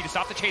interrupt from Umpty to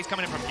stop the chase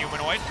coming in from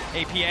Humanoid.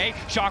 APA,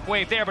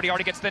 shockwave there, but he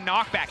already gets the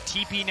knockback.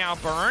 TP now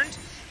burned.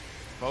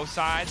 Both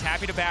sides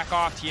happy to back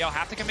off. TL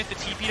have to commit the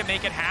TP to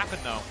make it happen,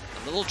 though.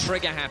 A little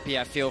trigger happy,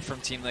 I feel, from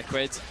Team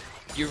Liquid.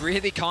 You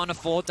really can't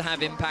afford to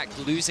have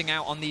Impact losing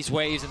out on these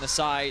waves in the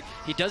side.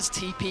 He does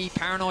TP,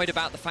 paranoid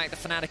about the fact that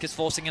Fnatic is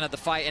forcing another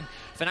fight, and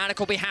Fnatic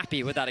will be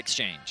happy with that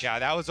exchange. Yeah,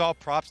 that was all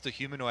props to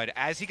Humanoid.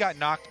 As he got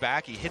knocked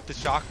back, he hit the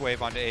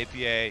shockwave onto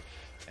APA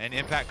And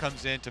Impact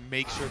comes in to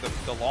make sure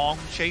the long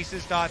chase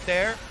is not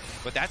there.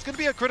 But that's going to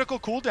be a critical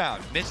cooldown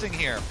missing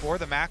here for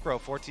the macro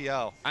for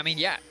TL. I mean,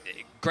 yeah,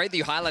 great that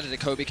you highlighted it,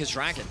 Kobe, because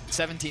Dragon,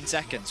 17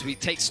 seconds. We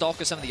take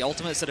stock of some of the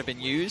ultimates that have been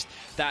used.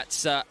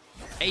 That's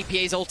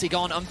APA's ulti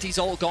gone, Umti's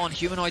ult gone,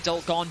 Humanoid's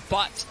ult gone,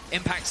 but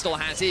Impact still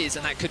has his,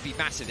 and that could be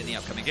massive in the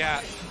upcoming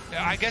Yeah,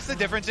 I guess the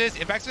difference is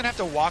Impact's going to have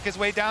to walk his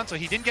way down, so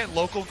he didn't get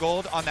local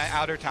gold on that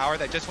outer tower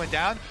that just went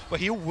down, but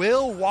he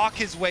will walk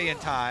his way in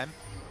time.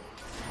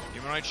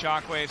 Humanoid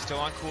Shockwave still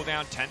on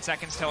cooldown, 10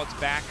 seconds till it's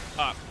back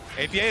up.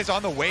 APA is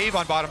on the wave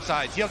on bottom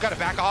side. TL got to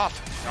back off.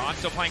 John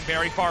still playing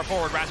very far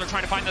forward. Razor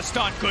trying to find the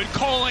stun. Good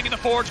calling, and the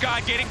Forge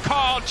God getting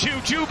called.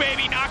 Choo-choo,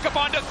 baby. Knock up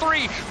onto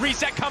 3.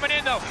 Reset coming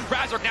in, though.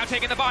 Razor now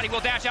taking the body. Will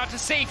dash out to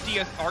safety.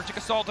 Arctic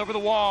Assault over the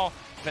wall.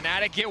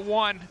 Fnatic get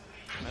 1.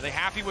 Are they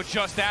happy with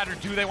just that, or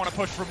do they want to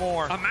push for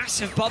more? A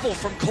massive bubble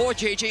from Core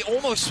JJ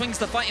almost swings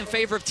the fight in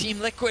favor of Team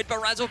Liquid,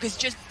 but Razork is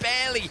just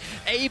barely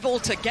able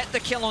to get the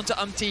kill onto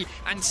Umti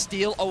and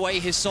steal away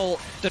his soul.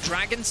 The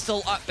Dragon's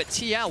still up, but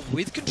TL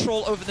with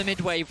control over the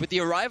mid wave. With the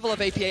arrival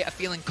of APA are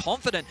feeling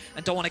confident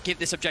and don't want to give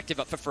this objective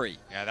up for free.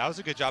 Yeah, that was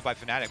a good job by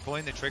Fnatic,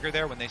 pulling the trigger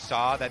there when they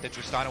saw that the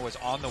Tristana was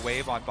on the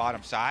wave on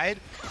bottom side,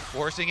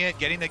 forcing it,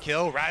 getting the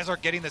kill,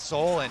 Razork getting the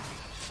soul, and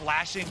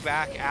flashing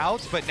back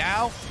out, but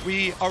now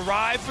we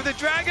arrive for the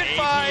Dragon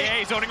fight.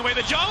 APA zoning away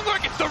the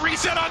jungler, gets the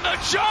reset on the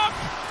jump!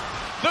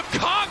 The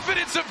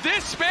confidence of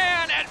this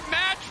man at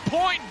match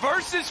point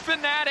versus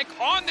Fnatic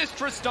on this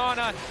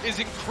Tristana is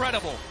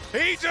incredible.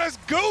 He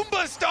just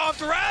Goomba stomped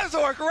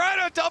Razork right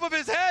on top of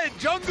his head.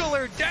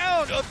 Jungler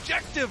down,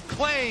 objective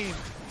claim.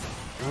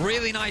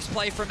 Really nice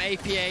play from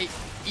APA.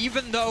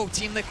 Even though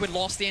Team Liquid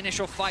lost the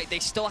initial fight, they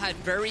still had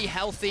very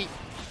healthy,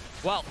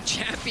 well,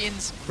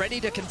 champions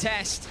ready to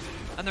contest,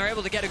 and they're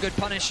able to get a good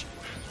punish.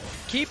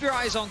 Keep your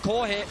eyes on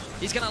Core here.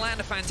 He's going to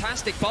land a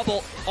fantastic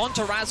bubble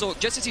onto Razork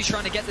just as he's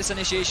trying to get this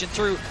initiation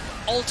through.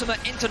 Ultimate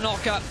into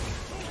knockup.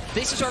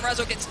 This is where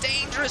Razork gets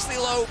dangerously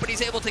low, but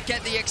he's able to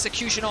get the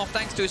execution off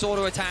thanks to his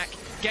auto attack.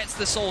 Gets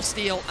the soul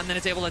steal, and then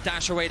is able to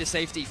dash away to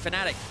safety.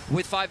 Fnatic,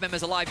 with 5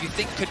 members alive, you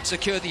think could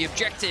secure the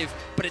objective,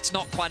 but it's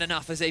not quite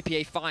enough as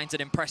APA finds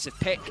an impressive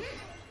pick,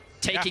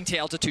 taking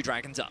TL to 2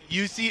 dragons up.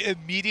 You see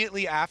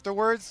immediately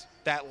afterwards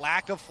that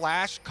lack of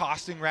flash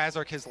costing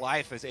Razork his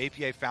life as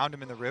APA found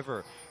him in the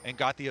river and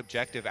got the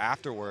objective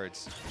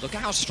afterwards. Look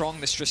at how strong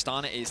this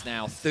Tristana is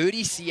now.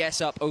 30 CS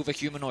up over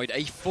Humanoid,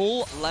 a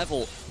full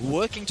level,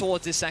 working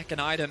towards his second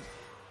item.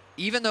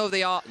 Even though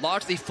they are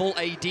largely full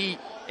AD,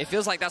 it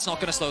feels like that's not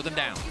going to slow them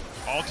down.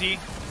 Alti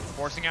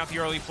forcing out the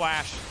early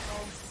flash.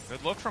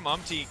 Good look from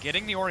Umti.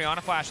 Getting the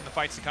Orianna flash in the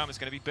fights to come is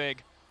going to be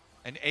big.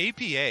 And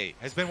APA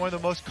has been one of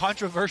the most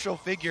controversial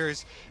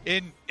figures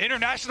in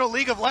International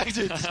League of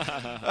Legends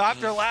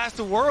after last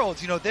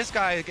Worlds. You know, this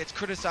guy gets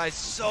criticized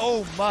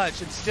so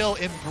much and still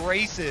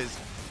embraces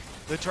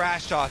the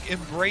trash talk,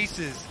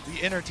 embraces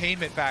the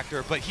entertainment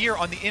factor. But here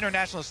on the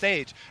international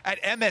stage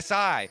at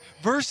MSI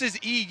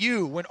versus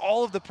EU, when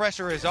all of the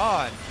pressure is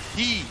on,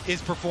 he is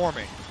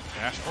performing.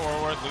 Dash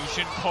forward,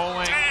 Lucian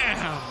pulling.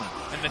 Damn!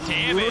 And the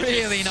damage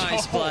really is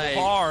nice so play.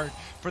 hard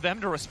for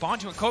them to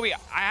respond to. And Kobe,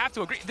 I have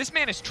to agree, this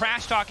man is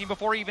trash talking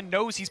before he even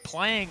knows he's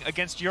playing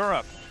against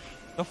Europe.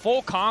 The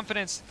full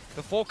confidence,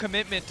 the full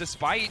commitment,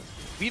 despite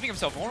leaving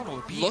himself vulnerable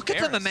would be Look at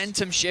the embarrassed.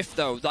 momentum shift,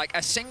 though. Like,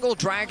 a single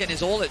dragon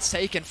is all it's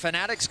taken.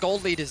 Fnatic's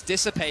gold lead is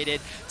dissipated.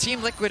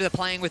 Team Liquid are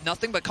playing with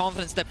nothing but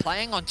confidence. They're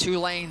playing on 2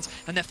 lanes,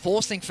 and they're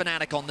forcing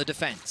Fnatic on the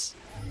defense.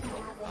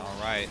 All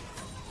right.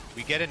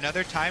 We get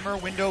another timer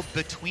window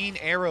between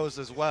arrows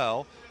as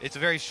well. It's a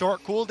very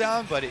short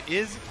cooldown, but it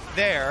is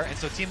there. And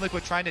so Team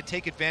Liquid trying to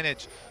take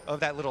advantage of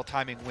that little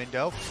timing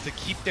window to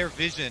keep their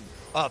vision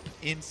up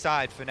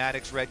inside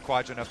Fnatic's red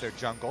quadrant of their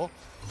jungle.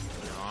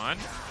 On.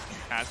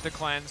 Has the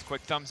cleanse.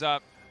 Quick thumbs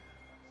up.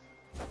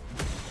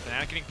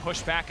 Fnatic getting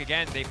pushed back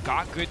again. They've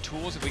got good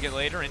tools if we get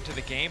later into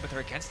the game, but they're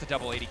against the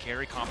double 80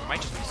 carry comp. It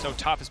might just be so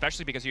tough,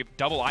 especially because you have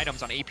double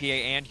items on APA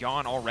and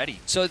Yon already.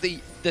 So the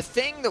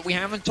thing that we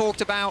haven't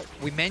talked about,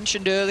 we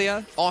mentioned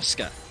earlier,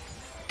 Oscar.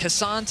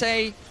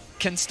 Cassante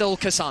can still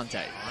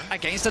Cassante.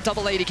 Against a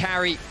double 80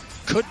 carry,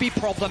 could be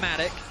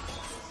problematic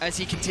as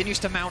he continues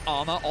to mount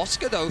armor.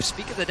 Oscar, though,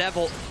 speak of the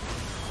devil.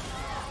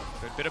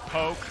 Good bit of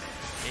poke.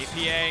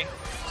 APA.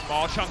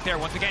 Small chunk there,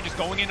 once again, just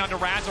going in onto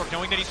Razork,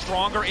 knowing that he's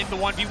stronger in the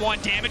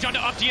 1v1. Damage onto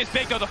Umti is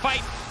big, though. The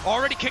fight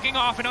already kicking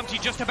off, and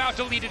Umti just about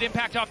deleted.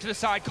 Impact off to the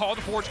side. Call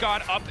the Forge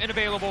God up and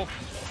available.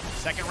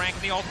 Second rank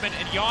in the ultimate,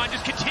 and Yon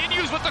just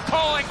continues with the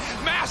calling.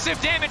 Massive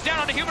damage down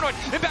onto Humanoid.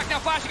 Impact now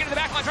flashing into the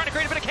backline, trying to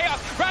create a bit of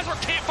chaos.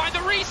 Razork can't find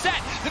the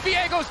reset. The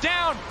VA goes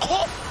down.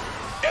 Oh!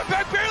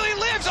 Impact barely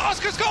lives.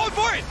 Oscar's going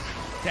for it.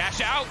 Dash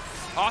out.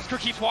 Oscar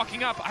keeps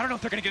walking up. I don't know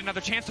if they're going to get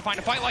another chance to find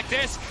a fight like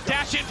this.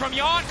 Dash in from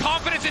Yon.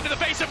 Confidence into the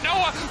face of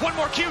Noah. One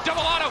more Q.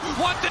 Double auto.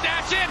 Wants to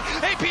dash in.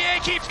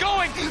 APA keeps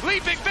going.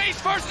 Leaping face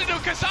first into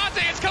Cassante.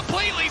 It's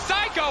completely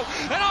psycho.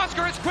 And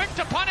Oscar is quick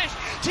to punish.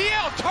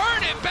 TL turn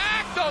it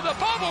back, though. The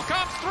bubble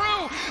comes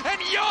through. And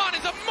Yon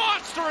is a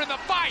monster in the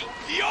fight.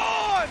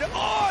 Yon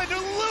on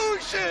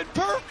Lucian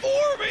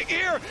performing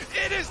here.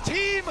 It is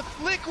Team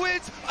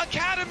Liquid's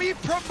Academy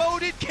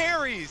promoted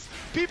carries.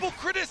 People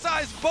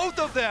criticize both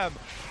of them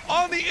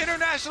on the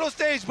international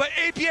stage, but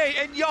APA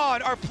and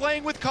Yon are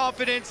playing with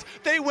confidence.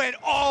 They went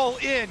all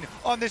in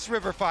on this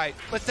river fight.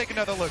 Let's take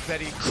another look,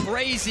 Betty.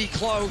 Crazy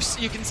close.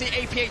 You can see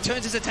APA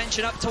turns his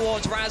attention up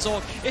towards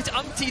Razork. It's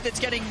that's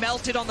getting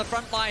melted on the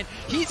front line.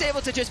 He's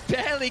able to just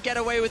barely get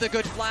away with a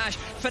good flash.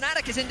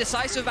 Fnatic is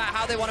indecisive about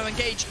how they want to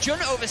engage.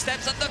 Jun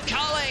oversteps, and the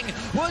culling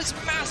was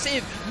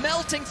massive,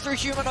 melting through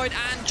Humanoid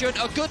and Jun.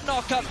 A good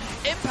knock-up.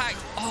 Impact,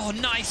 oh,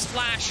 nice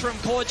flash from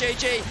Core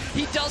JJ.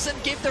 He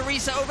doesn't give the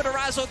reset over to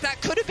Razork.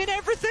 That could have been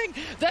everything.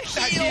 The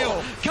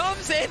heal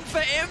comes in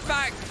for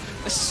Impact.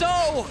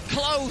 So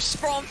close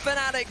from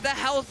Fnatic. The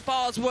health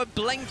bars were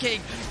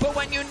blinking, but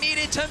when you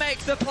needed to make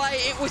the play,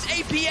 it was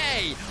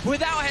APA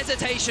without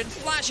hesitation,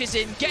 flashes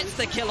in, gets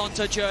the kill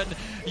onto Jun.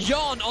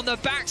 Yon on the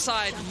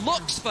backside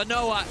looks for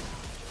Noah,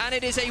 and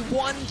it is a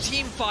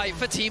one-team fight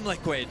for Team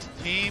Liquid.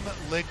 Team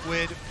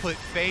Liquid put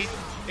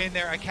faith in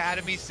their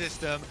academy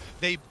system.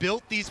 They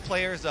built these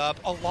players up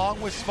along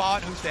with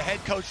Spawn, who's the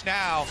head coach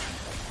now,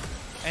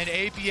 and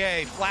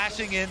APA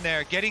flashing in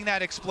there, getting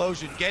that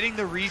explosion, getting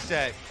the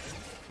reset.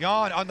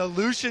 Yon on the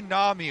Lucian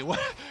Nami,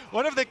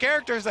 one of the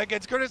characters that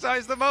gets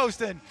criticized the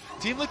most, and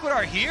Team Liquid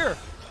are here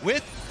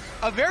with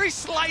a very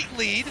slight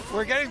lead.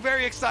 We're getting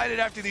very excited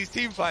after these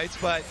team fights,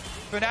 but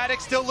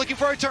Fnatic still looking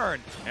for a turn.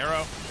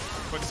 Arrow,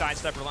 quick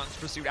sidestep, relentless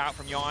pursuit out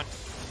from Yon.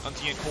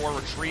 and Core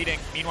retreating.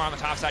 Meanwhile, on the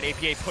top side,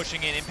 APA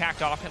pushing in,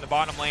 Impact off in the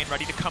bottom lane,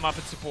 ready to come up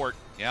and support.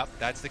 Yep,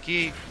 that's the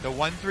key. The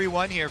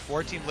 1-3-1 here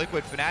for Team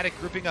Liquid. Fnatic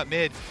grouping up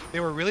mid. They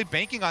were really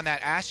banking on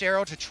that Ash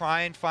Arrow to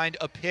try and find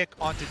a pick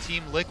onto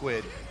Team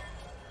Liquid.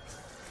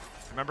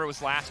 Remember, it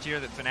was last year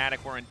that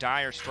Fnatic were in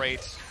dire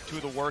straits. Two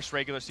of the worst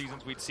regular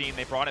seasons we'd seen.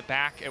 They brought it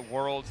back at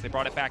Worlds. They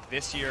brought it back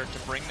this year to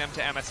bring them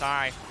to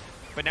MSI.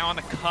 But now on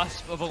the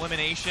cusp of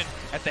elimination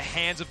at the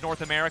hands of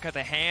North America, at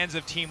the hands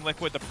of Team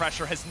Liquid, the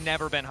pressure has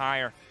never been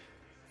higher.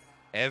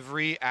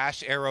 Every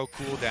Ash Arrow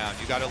cooldown,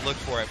 you got to look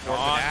for it for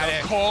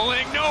Fnatic. The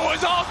calling,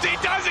 Noah's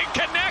ulti doesn't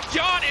connect.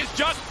 Yon is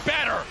just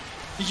better.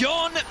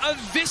 Yon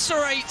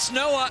eviscerates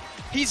Noah.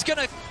 He's going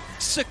to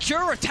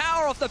secure a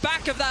tower off the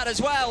back of that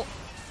as well.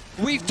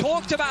 We've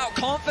talked about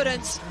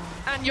confidence,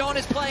 and Yon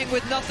is playing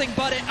with nothing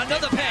but it.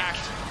 Another pick.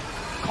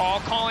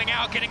 Calling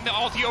out, getting the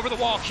ulti over the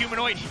wall.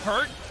 Humanoid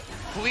hurt,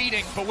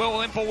 bleeding, but will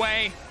limp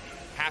away.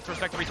 Have to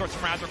respect the resource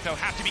from Razork, though.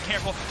 Have to be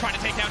careful, trying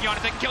to take down Yon.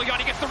 If they can kill Yon,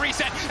 he gets the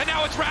reset, and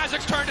now it's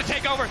Razork's turn to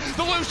take over.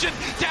 The Lucian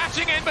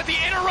dashing in, but the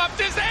interrupt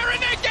is there,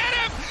 and they get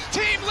him!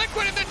 Team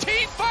Liquid in the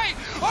team fight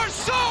are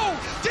so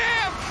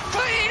damn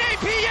clean.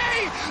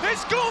 APA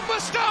is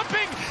Goomba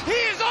stomping. He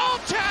is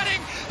all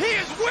chatting. He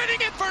is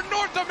winning it for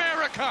North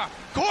America.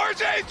 Core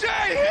JJ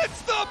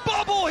hits the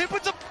bubble. He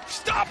puts a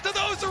stop to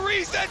those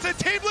resets, and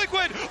Team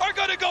Liquid are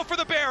going to go for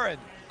the Baron.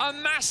 A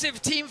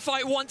massive team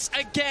fight once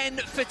again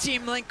for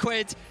Team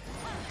Liquid.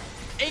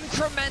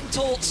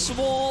 Incremental,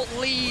 small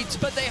leads,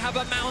 but they have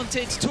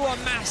amounted to a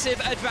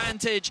massive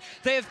advantage.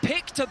 They have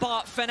picked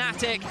apart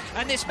Fnatic,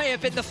 and this may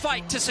have been the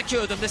fight to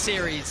secure them the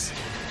series.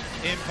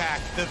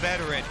 Impact, the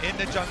veteran, in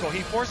the jungle. He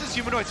forces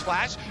Humanoid's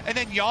flash, and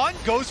then Yon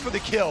goes for the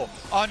kill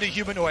onto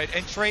Humanoid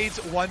and trades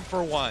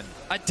 1-for-1.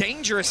 A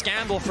dangerous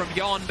gamble from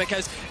Yon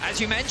because,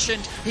 as you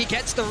mentioned, he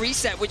gets the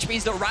reset, which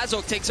means that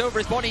Razork takes over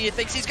his body. He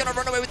thinks he's going to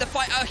run away with the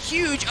fight. A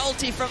huge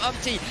ulti from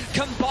Umpty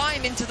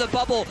combined into the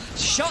bubble,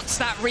 shuts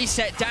that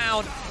reset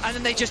down, and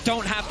then they just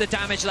don't have the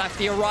damage left.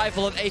 The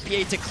arrival of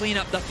APA to clean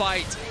up the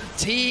fight.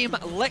 Team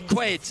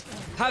Liquid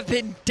have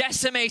been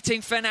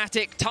decimating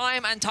Fnatic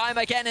time and time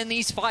again in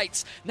these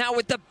fights. Now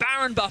with the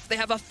Baron buff, they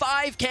have a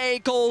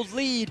 5k gold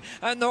lead,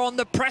 and they're on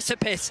the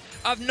precipice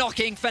of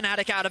knocking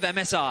Fnatic out of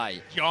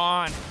MSI.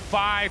 Yon,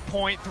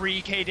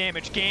 5.3k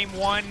damage. Game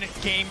 1,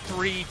 Game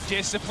 3,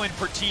 discipline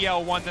for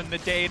TL won them the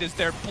day. It is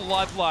their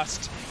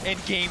bloodlust in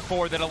Game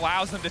 4 that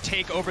allows them to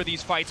take over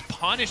these fights,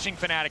 punishing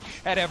Fnatic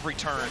at every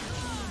turn.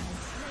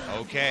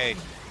 Okay,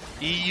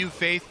 EU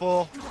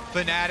faithful,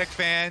 Fnatic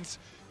fans,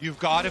 you've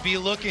got to be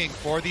looking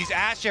for these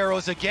Ash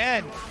Arrows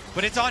again,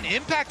 but it's on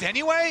Impact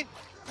anyway.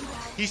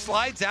 He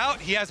slides out.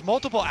 He has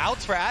multiple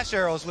outs for Ash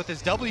Arrows with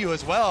his W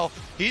as well.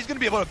 He's going to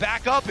be able to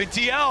back up in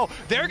TL.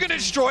 They're going to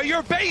destroy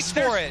your base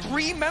for it.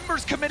 3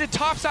 members committed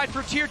topside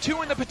for Tier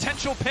 2 in the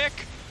potential pick.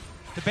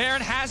 The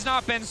Baron has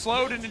not been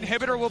slowed. An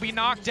inhibitor will be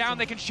knocked down.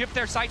 They can shift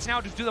their sights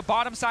now to the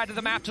bottom side of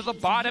the map, to the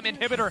bottom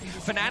inhibitor.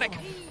 Fnatic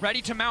ready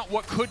to mount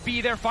what could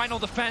be their final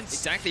defense.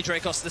 Exactly,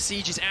 Dracos. The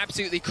siege is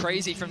absolutely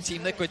crazy from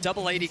Team Liquid.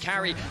 Double AD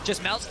carry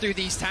just melts through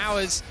these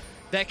towers.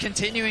 They're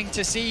continuing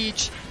to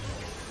siege.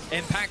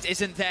 Impact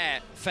isn't there.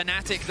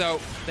 Fnatic, though,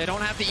 they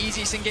don't have the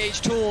easiest engage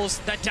tools.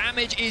 The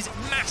damage is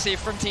massive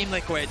from Team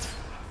Liquid.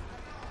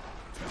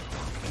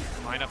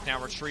 Lineup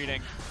now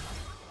retreating.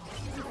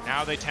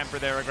 Now they temper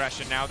their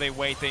aggression. Now they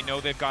wait. They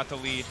know they've got the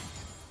lead.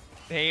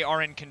 They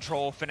are in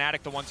control.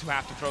 Fnatic, the ones who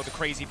have to throw the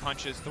crazy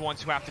punches, the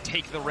ones who have to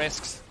take the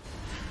risks.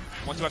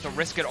 Ones who have to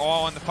risk it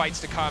all in the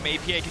fights to come.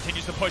 APA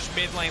continues to push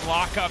mid lane,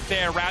 lock up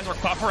there.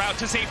 Razork buffer out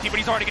to safety, but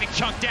he's already getting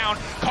chunked down.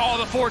 Call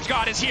of the Forge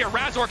God is here.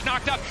 Razork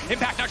knocked up.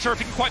 Impact not sure if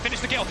he can quite finish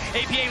the kill.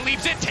 APA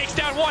leaps in, takes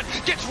down one,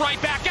 gets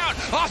right back out.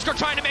 Oscar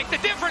trying to make the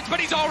difference, but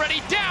he's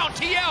already down.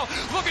 TL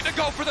looking to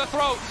go for the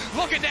throat,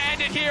 looking to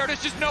end it here.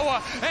 It's just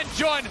Noah and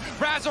Jun.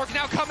 Razork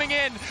now coming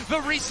in.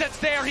 The reset's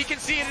there. He can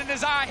see it in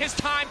his eye. His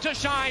time to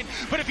shine.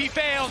 But if he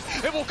fails,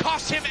 it will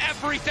cost him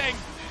everything.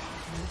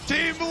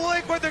 Team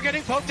Liquid, they're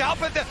getting poked out,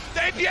 but the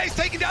APA's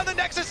taking down the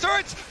Nexus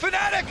turrets.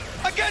 Fnatic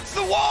against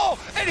the wall,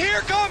 and here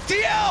comes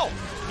TL.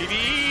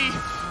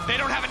 PvE, they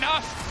don't have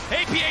enough.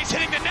 APA's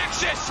hitting the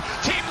Nexus.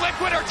 Team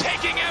Liquid are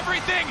taking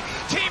everything.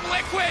 Team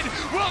Liquid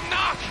will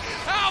knock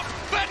out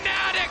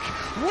Fnatic.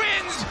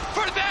 Wins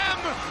for them,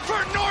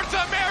 for North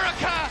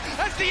America,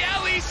 as the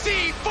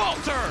LEC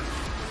falter.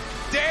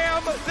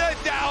 Damn the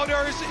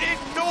doubters,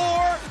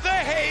 ignore the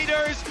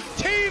haters.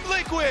 Team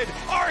Liquid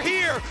are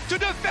here to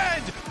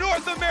defend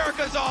North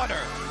America's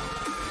honor.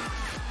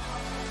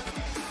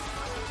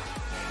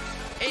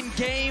 In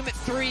Game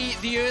 3,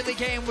 the early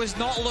game was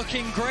not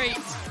looking great.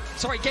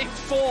 Sorry, Game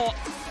 4.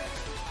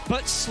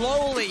 But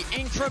slowly,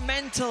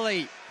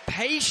 incrementally,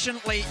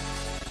 patiently,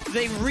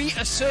 they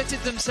reasserted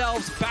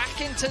themselves back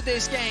into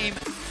this game,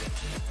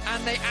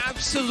 and they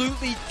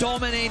absolutely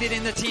dominated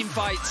in the team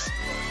fights.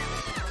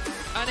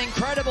 An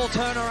incredible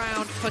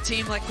turnaround for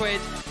Team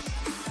Liquid.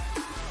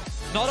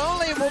 Not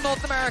only will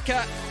North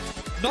America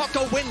not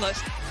go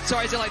winless,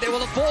 they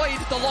will avoid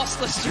the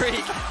lossless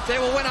streak. They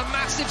will win a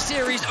massive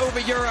series over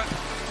Europe,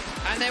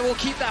 and they will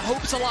keep their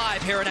hopes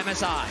alive here at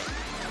MSI.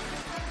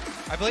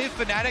 I believe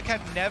Fnatic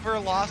have never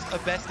lost a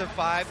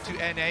best-of-5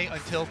 to NA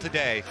until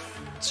today.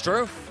 It's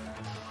true.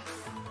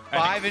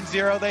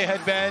 5-0 they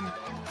had been,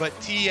 but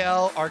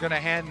TL are going to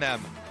hand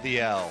them the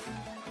L.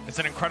 It's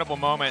an incredible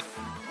moment,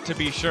 to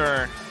be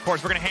sure. Of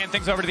course, we're going to hand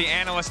things over to the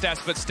analyst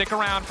desk, but stick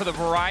around for the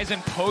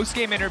Verizon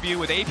post-game interview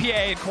with APA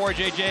and Core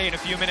JJ in a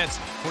few minutes.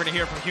 We're going to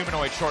hear from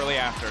Humanoid shortly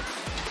after.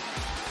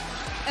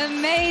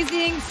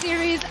 Amazing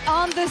series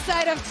on the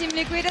side of Team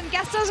Liquid, and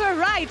Gastos are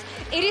right.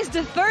 It is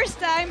the first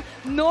time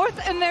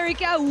North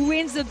America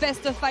wins the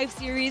best-of-5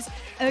 series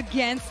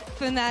against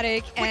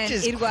Fnatic, and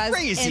it was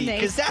crazy,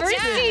 amazing. That's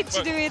First seed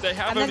to do it. They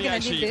have I'm not only gonna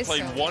actually do this,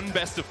 played so. one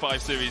best-of-5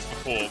 series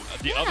before.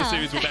 The other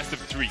series were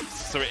best-of-3s,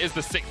 so it is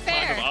the 6th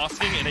time of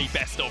asking in a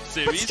best-of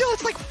series. But still,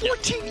 it's like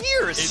 14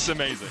 years. It's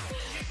amazing.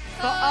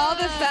 For all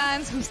the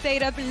fans who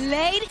stayed up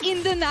late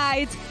in the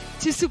night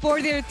to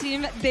support their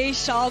team, they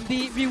shall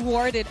be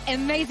rewarded.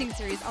 Amazing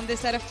series on this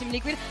side of Team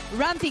Liquid,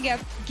 ramping up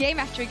game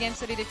after game,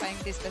 solidifying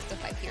this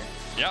best-of-5 here.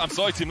 Yeah, I'm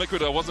sorry, Team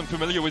Liquid, I wasn't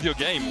familiar with your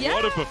game. Yeah.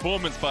 What a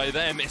performance by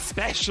them,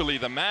 especially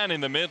the man in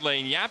the mid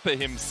lane, Yappa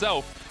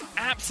himself,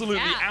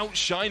 absolutely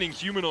outshining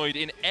Humanoid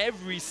in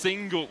every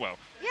single,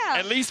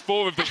 at least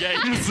 4 of the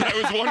games. There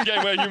was one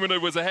game where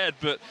Humanoid was ahead,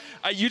 but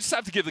you just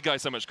have to give the guy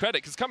so much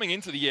credit, because coming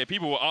into the year,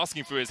 people were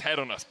asking for his head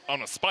on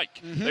a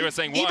spike. They were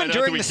saying, why on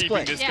earth are we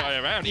keeping this guy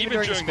around?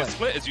 Even during the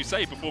split, as you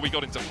say, before we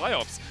got into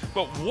playoffs.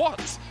 But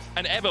what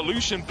an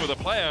evolution for the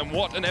player, and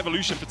what an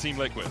evolution for Team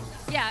Liquid.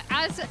 Yeah,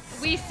 as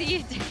we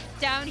see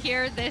down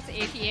here, this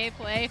APA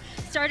play,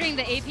 starting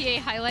the APA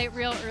highlight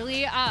reel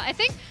early, I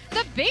think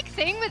the big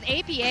thing with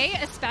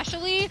APA,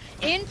 especially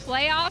in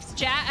playoffs,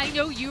 Jat, I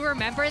know you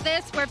remember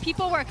this, where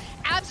people were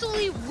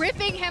absolutely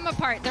ripping him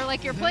apart. They're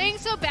like, you're playing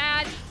so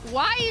bad.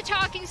 Why are you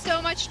talking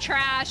so much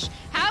trash?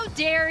 How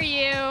dare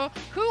you?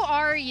 Who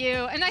are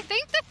you? And I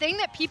think the thing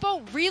that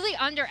people really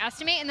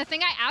underestimate, and the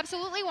thing I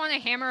absolutely want to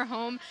hammer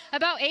home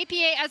about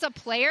APA as a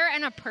player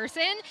and a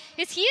person,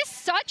 is he is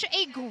such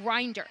a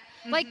grinder.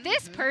 Like,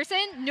 this person,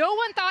 no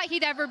one thought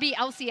he'd ever be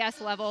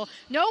LCS level.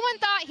 No one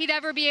thought he'd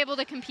ever be able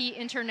to compete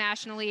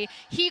internationally.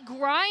 He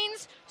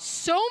grinds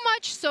so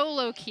much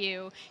solo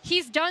queue.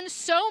 He's done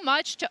so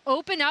much to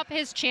open up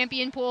his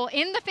champion pool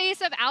in the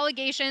face of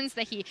allegations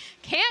that he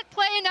can't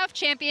play enough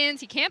champions.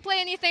 He can't play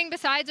anything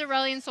besides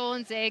Aurelion Sol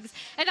and Ziggs.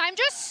 And I'm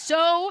just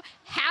so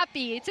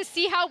happy to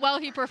see how well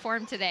he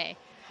performed today.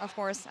 Of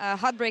course,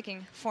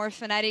 heartbreaking for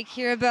Fnatic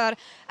here, but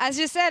as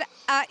you said,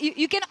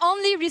 you can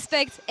only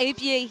respect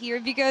APA here,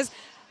 because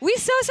we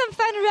saw some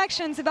fan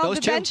reactions about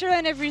the banter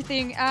and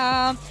everything.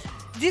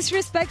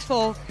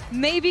 Disrespectful,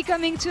 maybe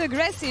coming too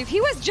aggressive. He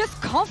was just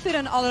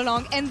confident all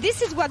along, and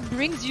this is what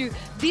brings you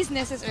these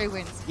necessary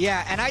wins.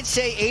 Yeah, and I'd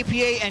say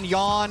APA and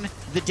Yawn,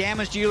 the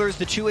damage dealers,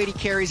 the 280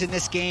 carries in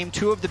this game,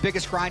 2 of the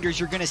biggest grinders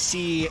you're going to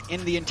see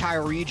in the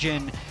entire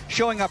region,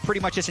 showing up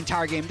pretty much this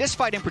entire game. This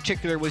fight in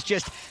particular was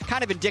just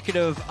kind of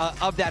indicative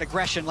of that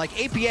aggression. Like,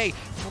 APA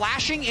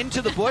flashing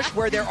into the bush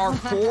where there are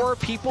 4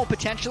 people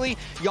potentially.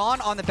 Yawn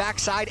on the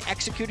backside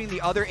executing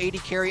the other 80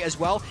 carry as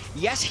well.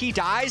 Yes, he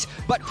dies,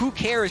 but who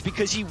cares? Because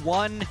because he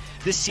won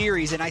the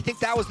series. And I think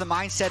that was the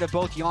mindset of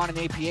both Jan and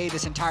APA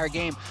this entire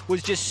game,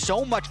 was just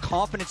so much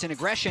confidence and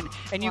aggression.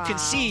 And you can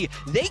see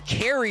they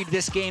carried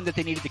this game that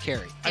they needed to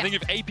carry. I think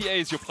if APA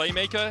is your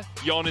playmaker,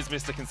 Jan is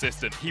Mr.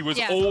 Consistent. He was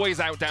always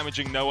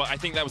out-damaging Noah. I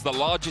think that was the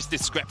largest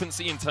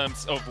discrepancy in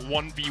terms of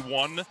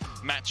 1v1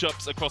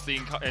 matchups across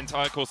the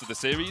entire course of the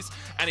series.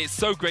 And it's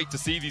so great to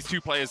see these two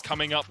players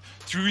coming up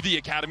through the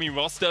Academy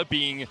roster,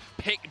 being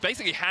picked,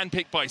 basically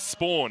handpicked by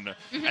Spawn.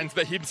 And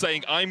him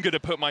saying, I'm going to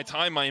put my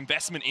time, my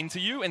investment into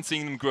you, and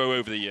seeing them grow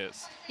over the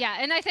years. Yeah,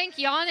 and I think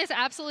Jan is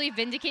absolutely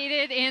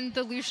vindicated in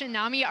the Lucian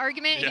Nami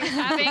argument he's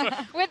having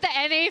with the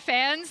NA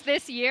fans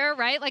this year,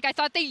 right? Like, I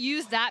thought they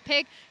used that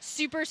pick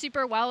super,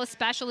 super well,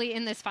 especially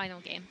in this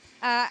final game.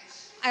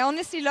 I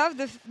honestly love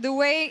the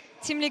way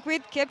Team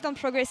Liquid kept on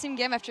progressing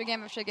game after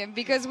game after game,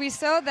 because we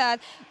saw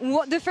that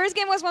the first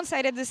game was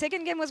one-sided, the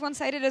second game was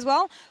one-sided as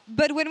well,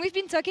 but when we've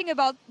been talking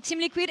about Team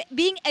Liquid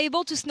being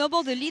able to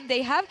snowball the lead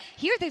they have,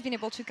 here they've been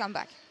able to come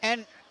back.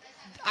 And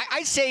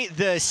I'd say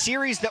the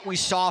series that we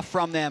saw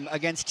from them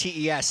against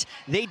TES,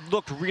 they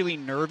looked really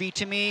nervy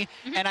to me.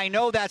 And I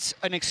know that's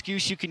an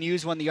excuse you can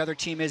use when the other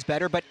team is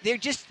better, but they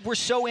just were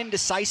so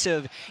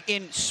indecisive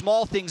in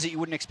small things that you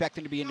wouldn't expect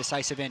them to be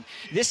indecisive in.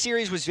 This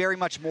series was very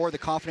much more the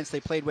confidence they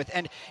played with,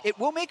 and it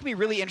will make me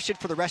really interested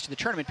for the rest of the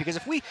tournament, because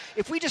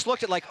if we just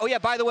looked at like, oh yeah,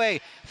 by the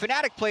way,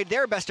 Fnatic played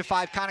their best of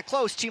 5 kind of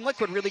close, Team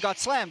Liquid really got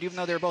slammed even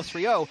though they were both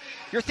 3-0,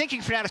 you're thinking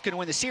Fnatic's going to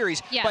win the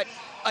series, but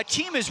a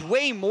team is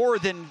way more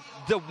than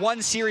the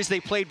one series they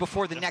played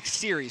before the next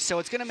series. So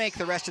it's going to make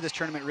the rest of this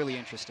tournament really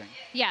interesting.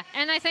 Yeah,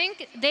 and I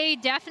think they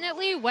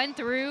definitely went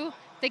through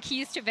the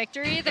keys to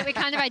victory that we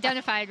kind of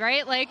identified,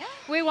 right? Like,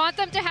 we want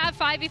them to have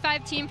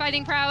 5v5 team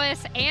fighting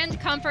prowess and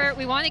comfort.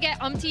 We want to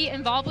get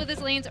involved with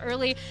his lanes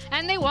early,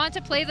 and they want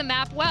to play the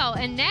map well.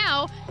 And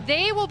now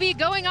they will be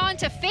going on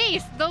to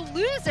face the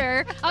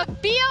loser of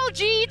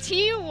BLG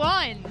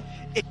T1.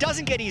 It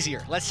doesn't get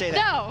easier, let's say that.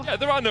 No. Yeah,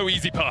 there are no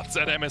easy paths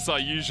at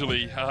MSI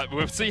usually.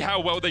 We'll see how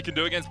well they can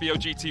do against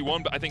BLG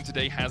T1, but I think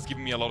today has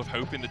given me a lot of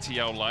hope in the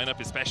TL lineup,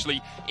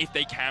 especially if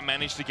they can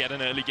manage to get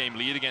an early game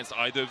lead against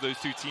either of those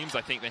two teams. I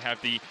think they have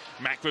the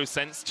macro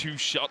sense to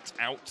shut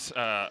out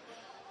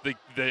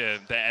their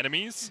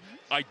enemies.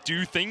 I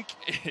do think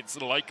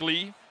it's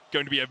likely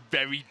going to be a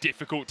very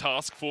difficult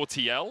task for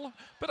TL,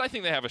 but I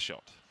think they have a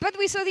shot. But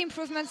we saw the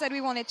improvements that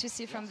we wanted to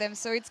see from them,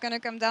 so it's going to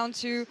come down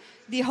to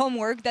the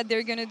homework that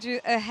they're going to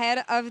do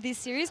ahead of this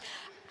series.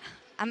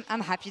 I'm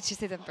happy to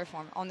see them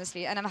perform,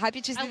 honestly, and I'm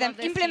happy to see them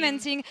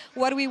implementing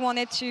what we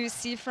wanted to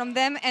see from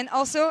them. And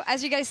also,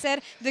 as you guys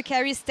said, the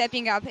carry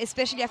stepping up,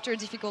 especially after a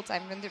difficult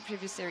time in the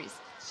previous series.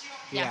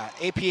 Yeah,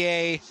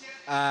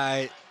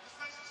 APA,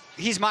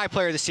 he's my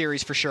player of the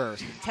series for sure.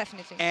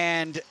 Definitely.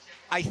 And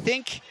I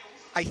think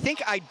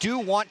I do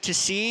want to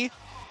see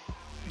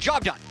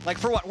job done. Like,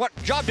 for what?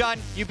 Job done.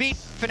 You beat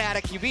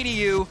Fnatic. You beat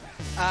EU.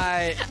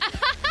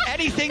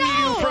 Anything you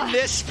do from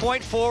this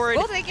point forward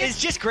is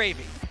just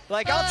gravy.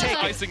 Like, I'll take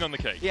it. Icing on the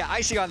cake. Yeah,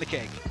 icing on the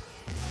cake.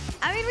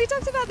 I mean, we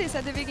talked about this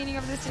at the beginning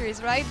of the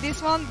series, right?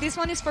 This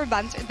one is for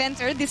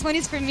banter. This one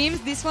is for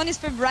memes. This one is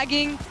for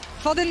bragging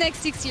for the next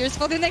 6 years,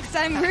 for the next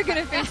time we're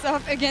going to face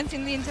off against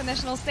in the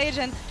international stage.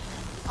 And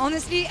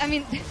honestly, I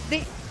mean,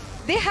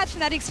 they had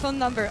Fnatic's phone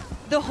number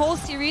the whole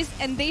series,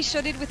 and they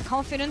showed it with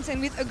confidence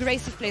and with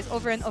aggressive plays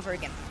over and over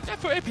again. Yeah,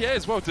 for APA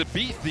as well, to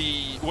beat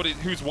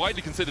who's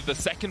widely considered the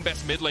second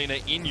best mid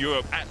laner in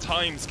Europe at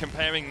times,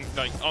 comparing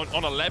like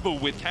on a level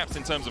with Caps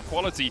in terms of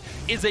quality,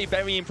 is a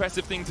very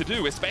impressive thing to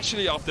do,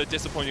 especially after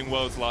disappointing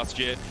Worlds last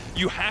year.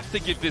 You have to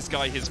give this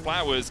guy his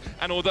flowers,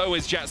 and although,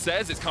 as Jat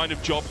says, it's kind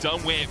of job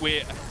done,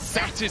 we're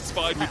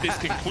satisfied with this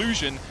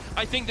conclusion.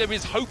 I think there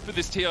is hope for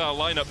this TR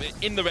lineup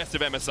in the rest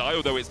of MSI,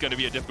 although it's going to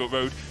be a difficult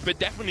road, but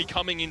definitely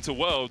coming into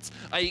Worlds,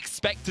 I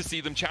expect to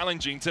see them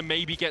challenging to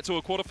maybe get to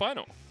a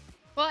quarterfinal.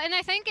 Well, and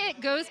I think it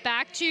goes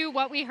back to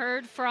what we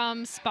heard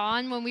from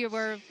Spawn when we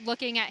were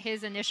looking at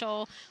his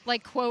initial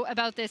quote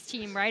about this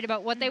team, right?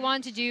 About what they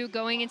wanted to do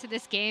going into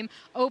this game,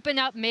 open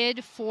up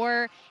mid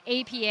for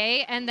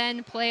APA, and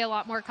then play a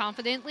lot more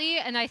confidently.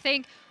 And I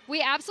think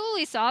we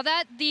absolutely saw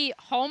that. The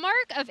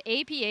hallmark of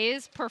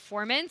APA's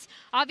performance,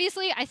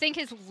 obviously, I think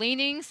his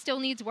laning still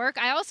needs work.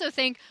 I also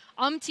think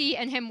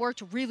and him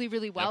worked really,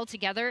 really well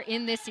together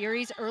in this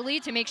series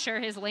early to make sure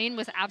his lane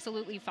was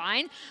absolutely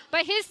fine.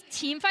 But his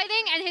team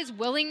fighting and his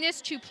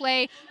willingness to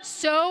play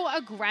so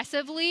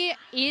aggressively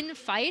in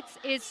fights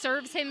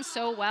serves him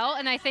so well,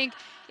 and I think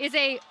is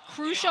a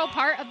crucial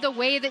part of the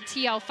way that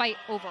TL fight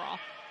overall.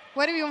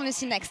 What do we want to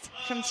see next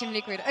from Team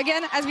Liquid?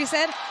 Again, as we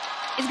said,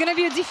 it's going to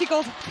be a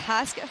difficult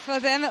task for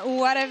them,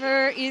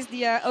 whatever is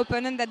the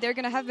opponent that they're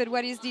going to have, but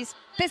what is the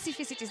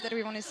specificities that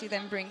we want to see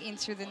them bring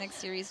into the next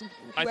series?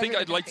 I think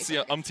I'd like to see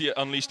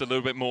unleashed a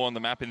little bit more on the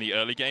map in the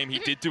early game. He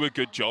did do a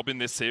good job in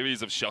this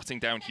series of shutting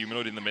down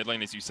Humanoid in the mid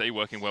lane, as you say,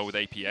 working well with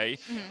APA.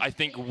 I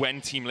think when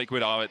Team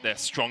Liquid are at their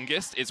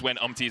strongest is when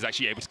is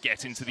actually able to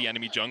get into the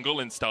enemy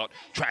jungle and start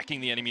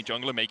tracking the enemy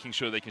jungle and making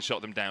sure they can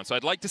shut them down. So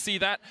I'd like to see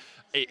that.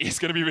 It's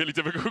going to be really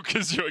difficult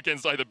because you're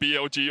against either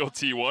BLG or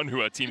T1,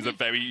 who are teams that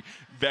very,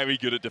 very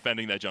good at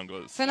defending their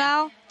junglers. For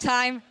now,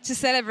 time to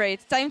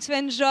celebrate. Time to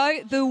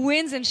enjoy the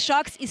wins, and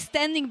Shox is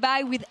standing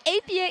by with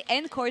APA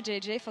and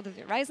CoreJJ for the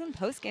Verizon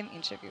post-game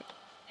interview.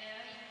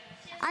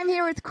 I'm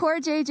here with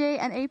CoreJJ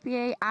and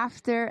APA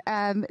after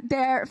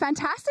their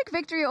fantastic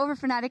victory over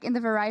Fnatic in the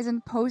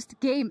Verizon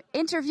post-game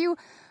interview.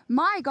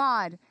 My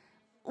God,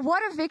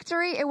 what a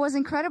victory. It was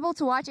incredible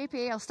to watch.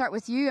 APA, I'll start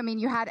with you. I mean,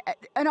 you had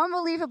an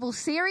unbelievable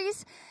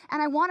series,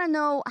 and I want to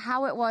know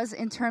how it was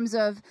in terms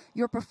of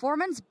your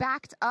performance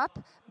backed up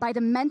by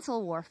the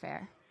mental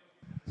warfare.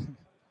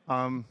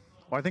 Well,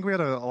 I think we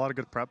had a lot of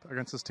good prep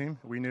against this team.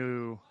 We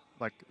knew,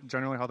 like,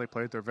 generally how they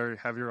played. They're very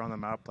heavier on the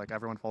map. Like,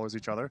 everyone follows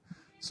each other.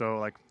 So,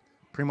 like,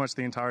 pretty much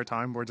the entire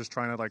time, we're just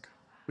trying to, like,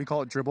 we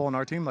call it dribble on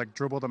our team, like,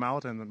 dribble them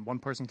out, and then one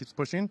person keeps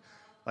pushing.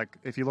 Like,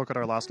 if you look at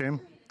our last game,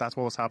 that's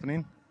what was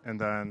happening.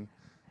 And then,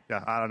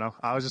 yeah, I don't know.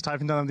 I was just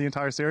typing down the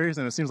entire series,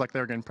 and it seems like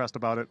they're getting pressed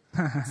about it.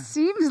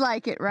 Seems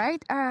like it,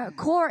 right?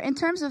 Core, in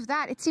terms of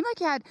that, it seemed like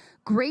you had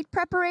great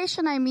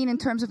preparation. I mean, in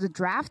terms of the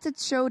draft, it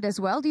showed as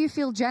well. Do you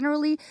feel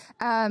generally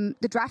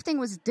the drafting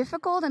was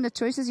difficult and the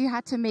choices you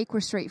had to make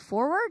were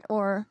straightforward,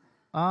 or?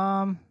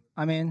 I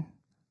mean,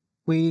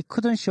 we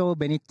couldn't show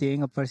many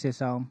things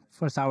versus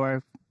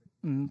our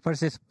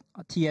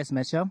TS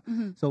matchup,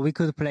 so we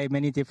could play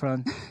many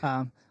different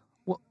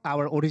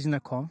our original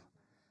comp,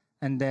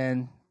 and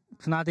then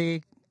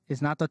Fnatic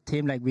is not a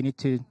team like we need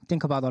to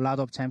think about a lot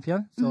of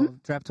champions, so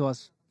draft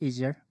was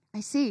easier. I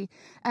see.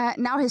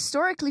 Now,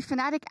 historically,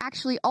 Fnatic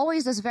actually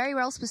always does very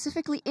well,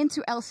 specifically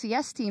into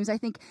LCS teams. I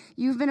think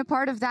you've been a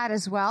part of that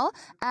as well.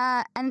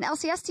 And an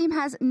LCS team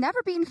has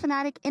never beaten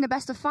Fnatic in a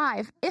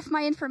best-of-5, if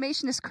my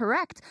information is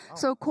correct. Oh.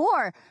 So,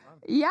 Core,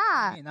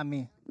 yeah. Not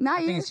me. Not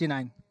I think it's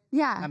G9.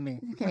 Yeah. Not me.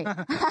 Okay.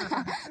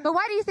 But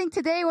why do you think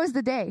today was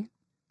the day?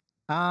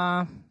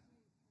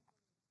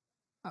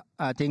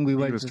 I think we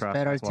were just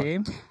better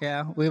team.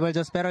 Yeah, we were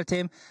just better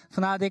team.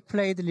 Fnatic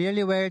played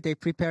really well. They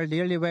prepared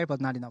really well,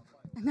 but not enough.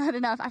 Not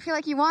enough. I feel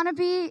like you want to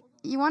be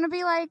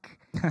like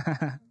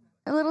a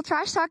little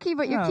trash talky,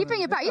 but you're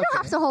keeping it back. You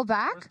don't have to hold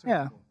back.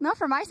 Yeah. Not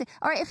for my sake.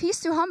 All right, if he's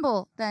too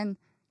humble, then.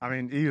 I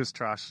mean, EU is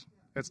trash.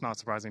 It's not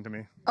surprising to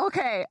me.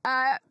 Okay.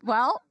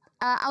 Well.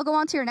 I'll go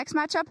on to your next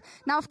matchup.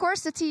 Now, of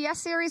course, the TES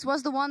series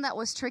was the one that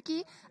was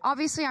tricky.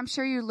 Obviously, I'm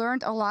sure you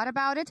learned a lot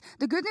about it.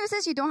 The good news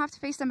is you don't have to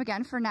face them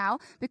again for now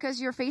because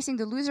you're facing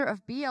the loser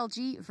of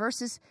BLG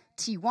versus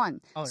T1.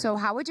 Oh, so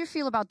how would you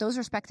feel about those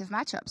respective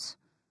matchups?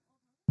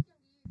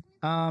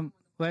 Well,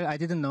 I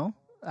didn't know.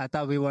 I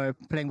thought we were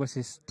playing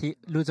versus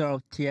loser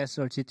of TS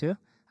or G2.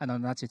 No,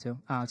 not G2.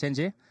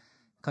 CHENGDU.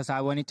 Because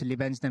I wanted to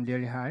revenge them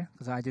really hard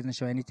because I didn't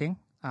show anything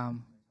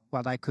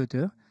what I could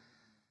do.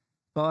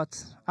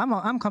 But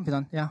I'm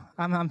confident. Yeah,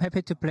 I'm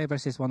happy to play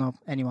versus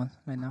anyone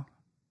right now.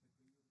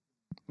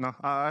 No,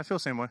 I feel the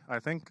same way. I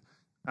think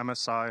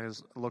MSI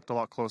has looked a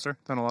lot closer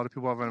than a lot of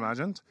people have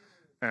imagined,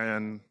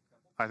 and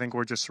I think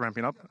we're just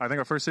ramping up. I think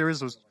our first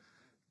series was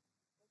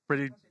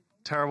pretty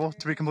terrible,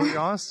 to be completely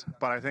honest.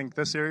 But I think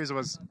this series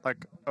was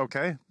like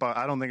okay, but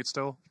I don't think it's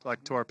still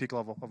like to our peak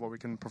level of what we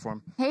can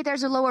perform. Hey,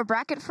 there's a lower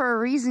bracket for a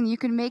reason. You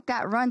can make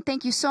that run.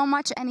 Thank you so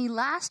much. Any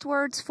last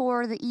words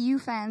for the EU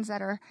fans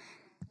that are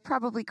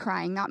probably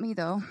crying? Not me,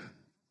 though.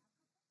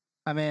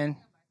 I mean,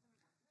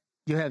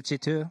 you have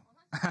G2.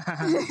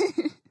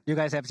 You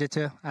guys have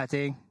G2. I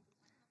think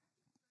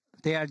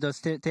they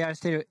are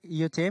still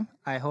EU team.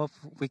 I hope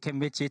we can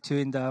meet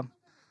G2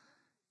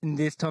 in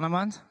this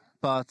tournament.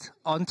 But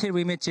until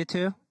we meet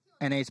G2,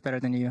 NA is better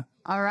than you.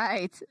 All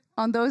right.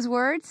 On those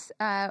words,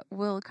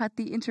 we'll cut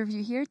the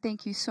interview here.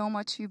 Thank you so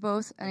much, you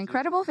both. An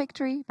incredible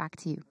victory. Back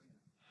to you.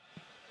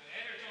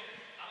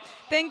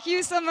 Thank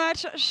you so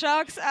much,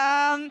 Shox.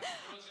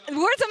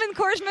 Words of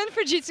encouragement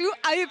for G2,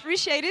 I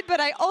appreciate it,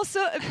 but I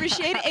also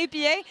appreciate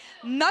APA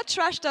not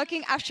trash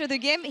talking after the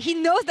game. He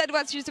knows that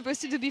what you're supposed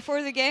to do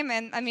before the game,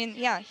 and I mean,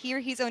 yeah, here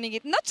he's owning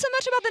it. Not so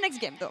much about the next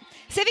game, though.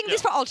 Saving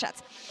this for all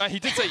chats. He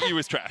did say he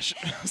was trash,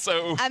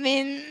 so. I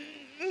mean,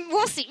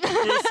 we'll see.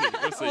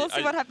 We'll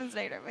see what happens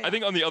later. I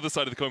think on the other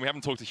side of the coin, we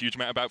haven't talked a huge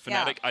amount about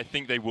Fnatic. Yeah. I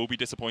think they will be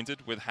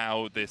disappointed with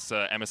how this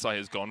MSI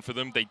has gone for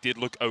them. They did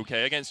look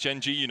okay against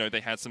CHENGDU. You know,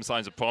 they had some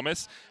signs of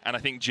promise. And I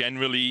think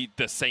generally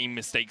the same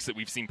mistakes that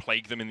we've seen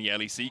plague them in the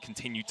LEC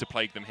continue to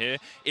plague them here.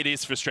 It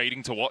is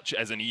frustrating to watch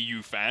as an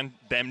EU fan,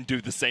 them do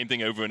the same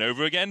thing over and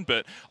over again.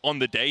 But on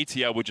the day,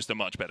 TL were just a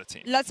much better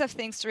team. Lots of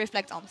things to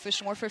reflect on, for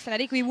sure, for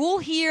Fnatic. We will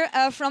hear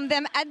from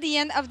them at the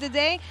end of the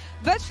day.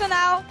 But for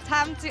now,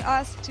 time to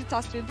us to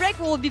toss to a break.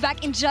 We'll be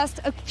back in just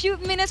a few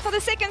minutes for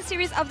the second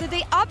series of the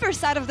day, upper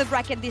side of the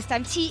bracket this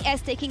time,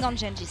 TS taking on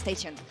CHENGDU. Stay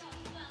tuned.